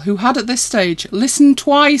listened, who had at this stage listened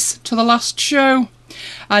twice to the last show.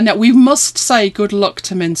 And we must say good luck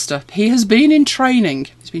to Minster. He has been in training.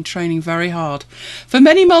 He's been training very hard for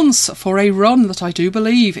many months for a run that I do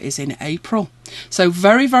believe is in April. So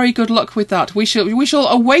very, very good luck with that. We shall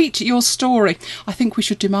await your story. I think we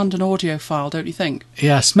should demand an audio file, don't you think?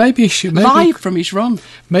 Yes, maybe he should. Live from his run.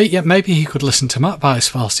 Maybe he could listen to Matt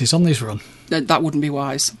whilst he's on his run. That wouldn't be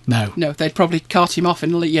wise. No, they'd probably cart him off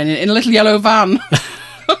in a little yellow van.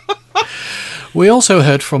 We also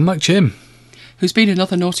heard from McJim, who's been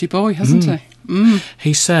another naughty boy, hasn't he? Mm.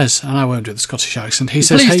 He says, and I won't do the Scottish accent, he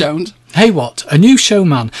says, Please don't. Hey, what? A new show,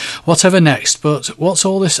 man. Whatever next, but what's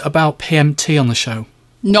all this about PMT on the show?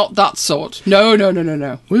 Not that sort. No.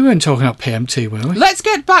 We weren't talking about PMT, were we? Let's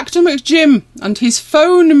get back to McJim and his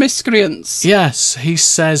phone miscreants. Yes, he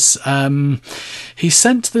says he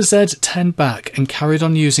sent the Z10 back and carried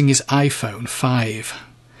on using his iPhone 5.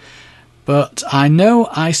 But I know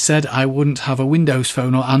I said I wouldn't have a Windows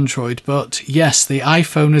phone or Android, but yes, the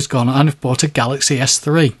iPhone has gone and I've bought a Galaxy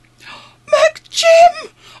S3.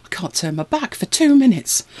 McJim! I can't turn my back for 2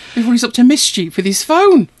 minutes before he's up to mischief with his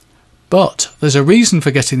phone. But there's a reason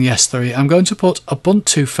for getting the S3. I'm going to put a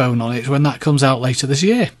Ubuntu phone on it when that comes out later this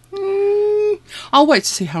year. I'll wait to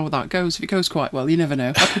see how that goes. If it goes quite well, you never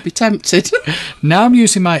know. I could be tempted. Now I'm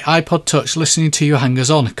using my iPod Touch listening to you hangers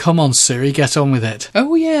on. Come on, Siri, get on with it.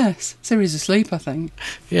 Oh, yes. Siri's asleep, I think.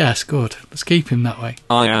 Yes, good. Let's keep him that way.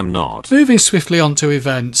 I am not. Moving swiftly on to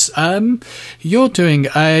events. You're doing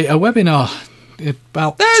a webinar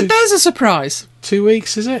about... There's a surprise. 2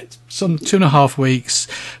 weeks, is it? Some 2.5 weeks.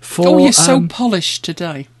 Oh, you're so polished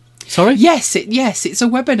today. Sorry? Yes, it's a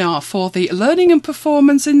webinar for the Learning and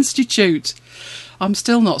Performance Institute. I'm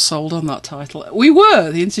still not sold on that title. We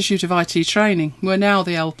were the Institute of IT Training. We're now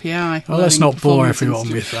the LPI. Well, let's not bore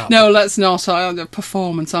everyone with that. No, let's not.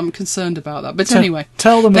 Performance, I'm concerned about that. But anyway,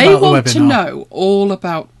 tell them about the webinar. They want to know all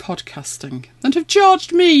about podcasting and have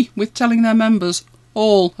charged me with telling their members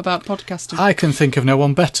all about podcasting. I can think of no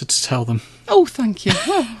one better to tell them. Oh, thank you.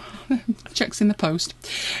 Well, check's in the post.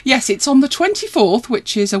 Yes, it's on the 24th,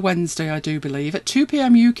 which is a Wednesday, I do believe, at 2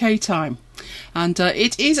 p.m. UK time. And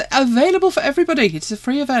it is available for everybody. It's a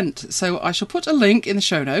free event. So I shall put a link in the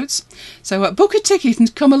show notes. So book a ticket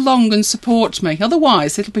and come along and support me.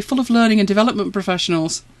 Otherwise, it'll be full of learning and development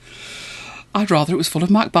professionals. I'd rather it was full of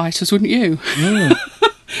Macbiters, wouldn't you? Yeah.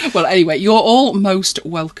 Well, anyway, you're all most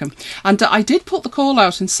welcome. And I did put the call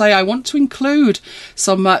out and say I want to include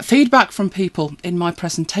some feedback from people in my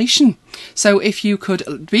presentation. So if you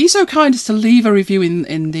could be so kind as to leave a review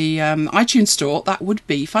in the iTunes store, that would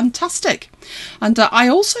be fantastic. And I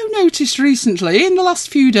also noticed recently, in the last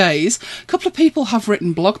few days, a couple of people have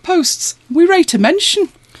written blog posts. We rate a mention.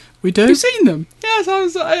 We do. Have you seen them? Yes,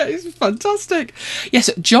 it's fantastic.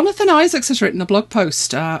 Yes, Jonathan Isaacs has written a blog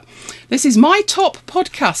post. This is my top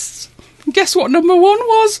podcasts. Guess what number 1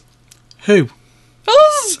 was? Who?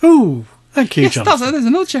 Us. Oh, thank you, yes, Jonathan. There's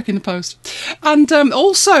another check in the post. And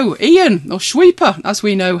also, Ian, or Schweeper, as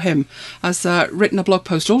we know him, has written a blog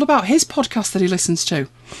post all about his podcast that he listens to.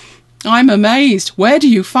 I'm amazed. Where do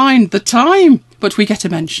you find the time? But we get a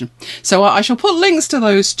mention. So I shall put links to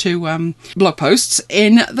those two blog posts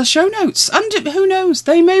in the show notes. And who knows,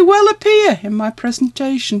 they may well appear in my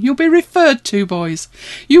presentation. You'll be referred to, boys.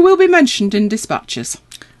 You will be mentioned in dispatches.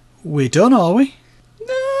 We done, are we?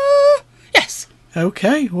 Yes.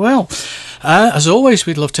 Okay, well, As always,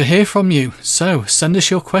 we'd love to hear from you. So send us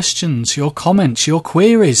your questions, your comments, your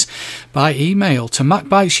queries by email to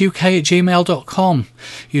macbitesuk@gmail.com.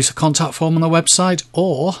 Use the contact form on the website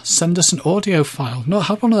or send us an audio file. Not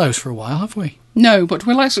had one of those for a while, have we? No, but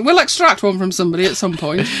we'll extract one from somebody at some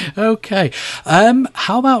point. Okay.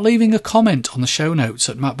 How about leaving a comment on the show notes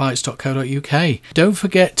at macbites.co.uk? Don't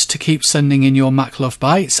forget to keep sending in your Mac Love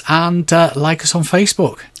Bites and like us on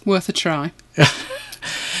Facebook. Worth a try.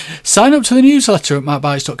 Sign up to the newsletter at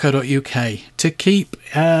macbites.co.uk to keep...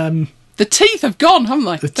 The teeth have gone, haven't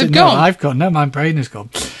they? They've no, gone. I've gone. No, my brain has gone,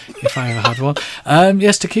 if I ever had one.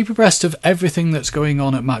 Yes, to keep abreast of everything that's going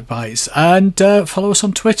on at MacBites. And follow us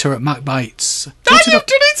on Twitter at MacBites. You've done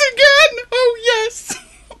it again! Oh, yes!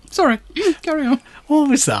 Sorry, carry on. What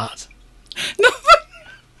was that? Nothing.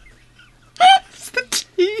 It's the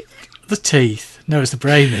teeth. The teeth. No, it's the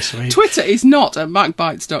brain this week. Twitter is not at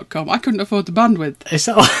macbites.com. I couldn't afford the bandwidth. Is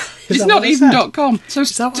that what, It's not even .com. So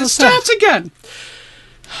that what I start said? again.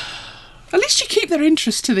 At least you keep their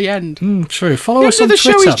interest to the end. True. Follow us on the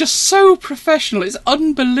Twitter. show is just so professional. It's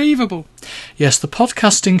unbelievable. Yes, the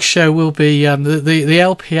podcasting show will be... the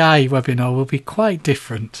LPI webinar will be quite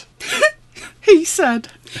different. He said.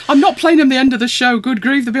 I'm not playing him the end of the show. Good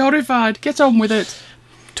grief, they'll be horrified. Get on with it.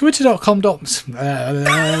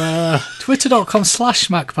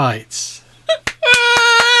 Twitter.com/MacBites.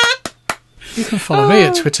 You can follow me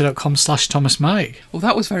at twitter.com/ThomasMike. Well,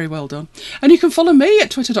 that was very well done. And you can follow me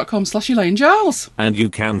at twitter.com/Elaine Giles. And you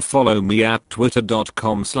can follow me at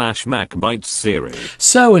twitter.com/MacBitesSiri.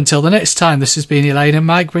 So until the next time, this has been Elaine and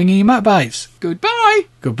Mike bringing you MacBites. Goodbye.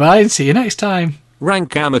 Goodbye and see you next time.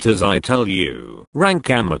 Rank amateurs, I tell you. Rank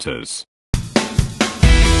amateurs.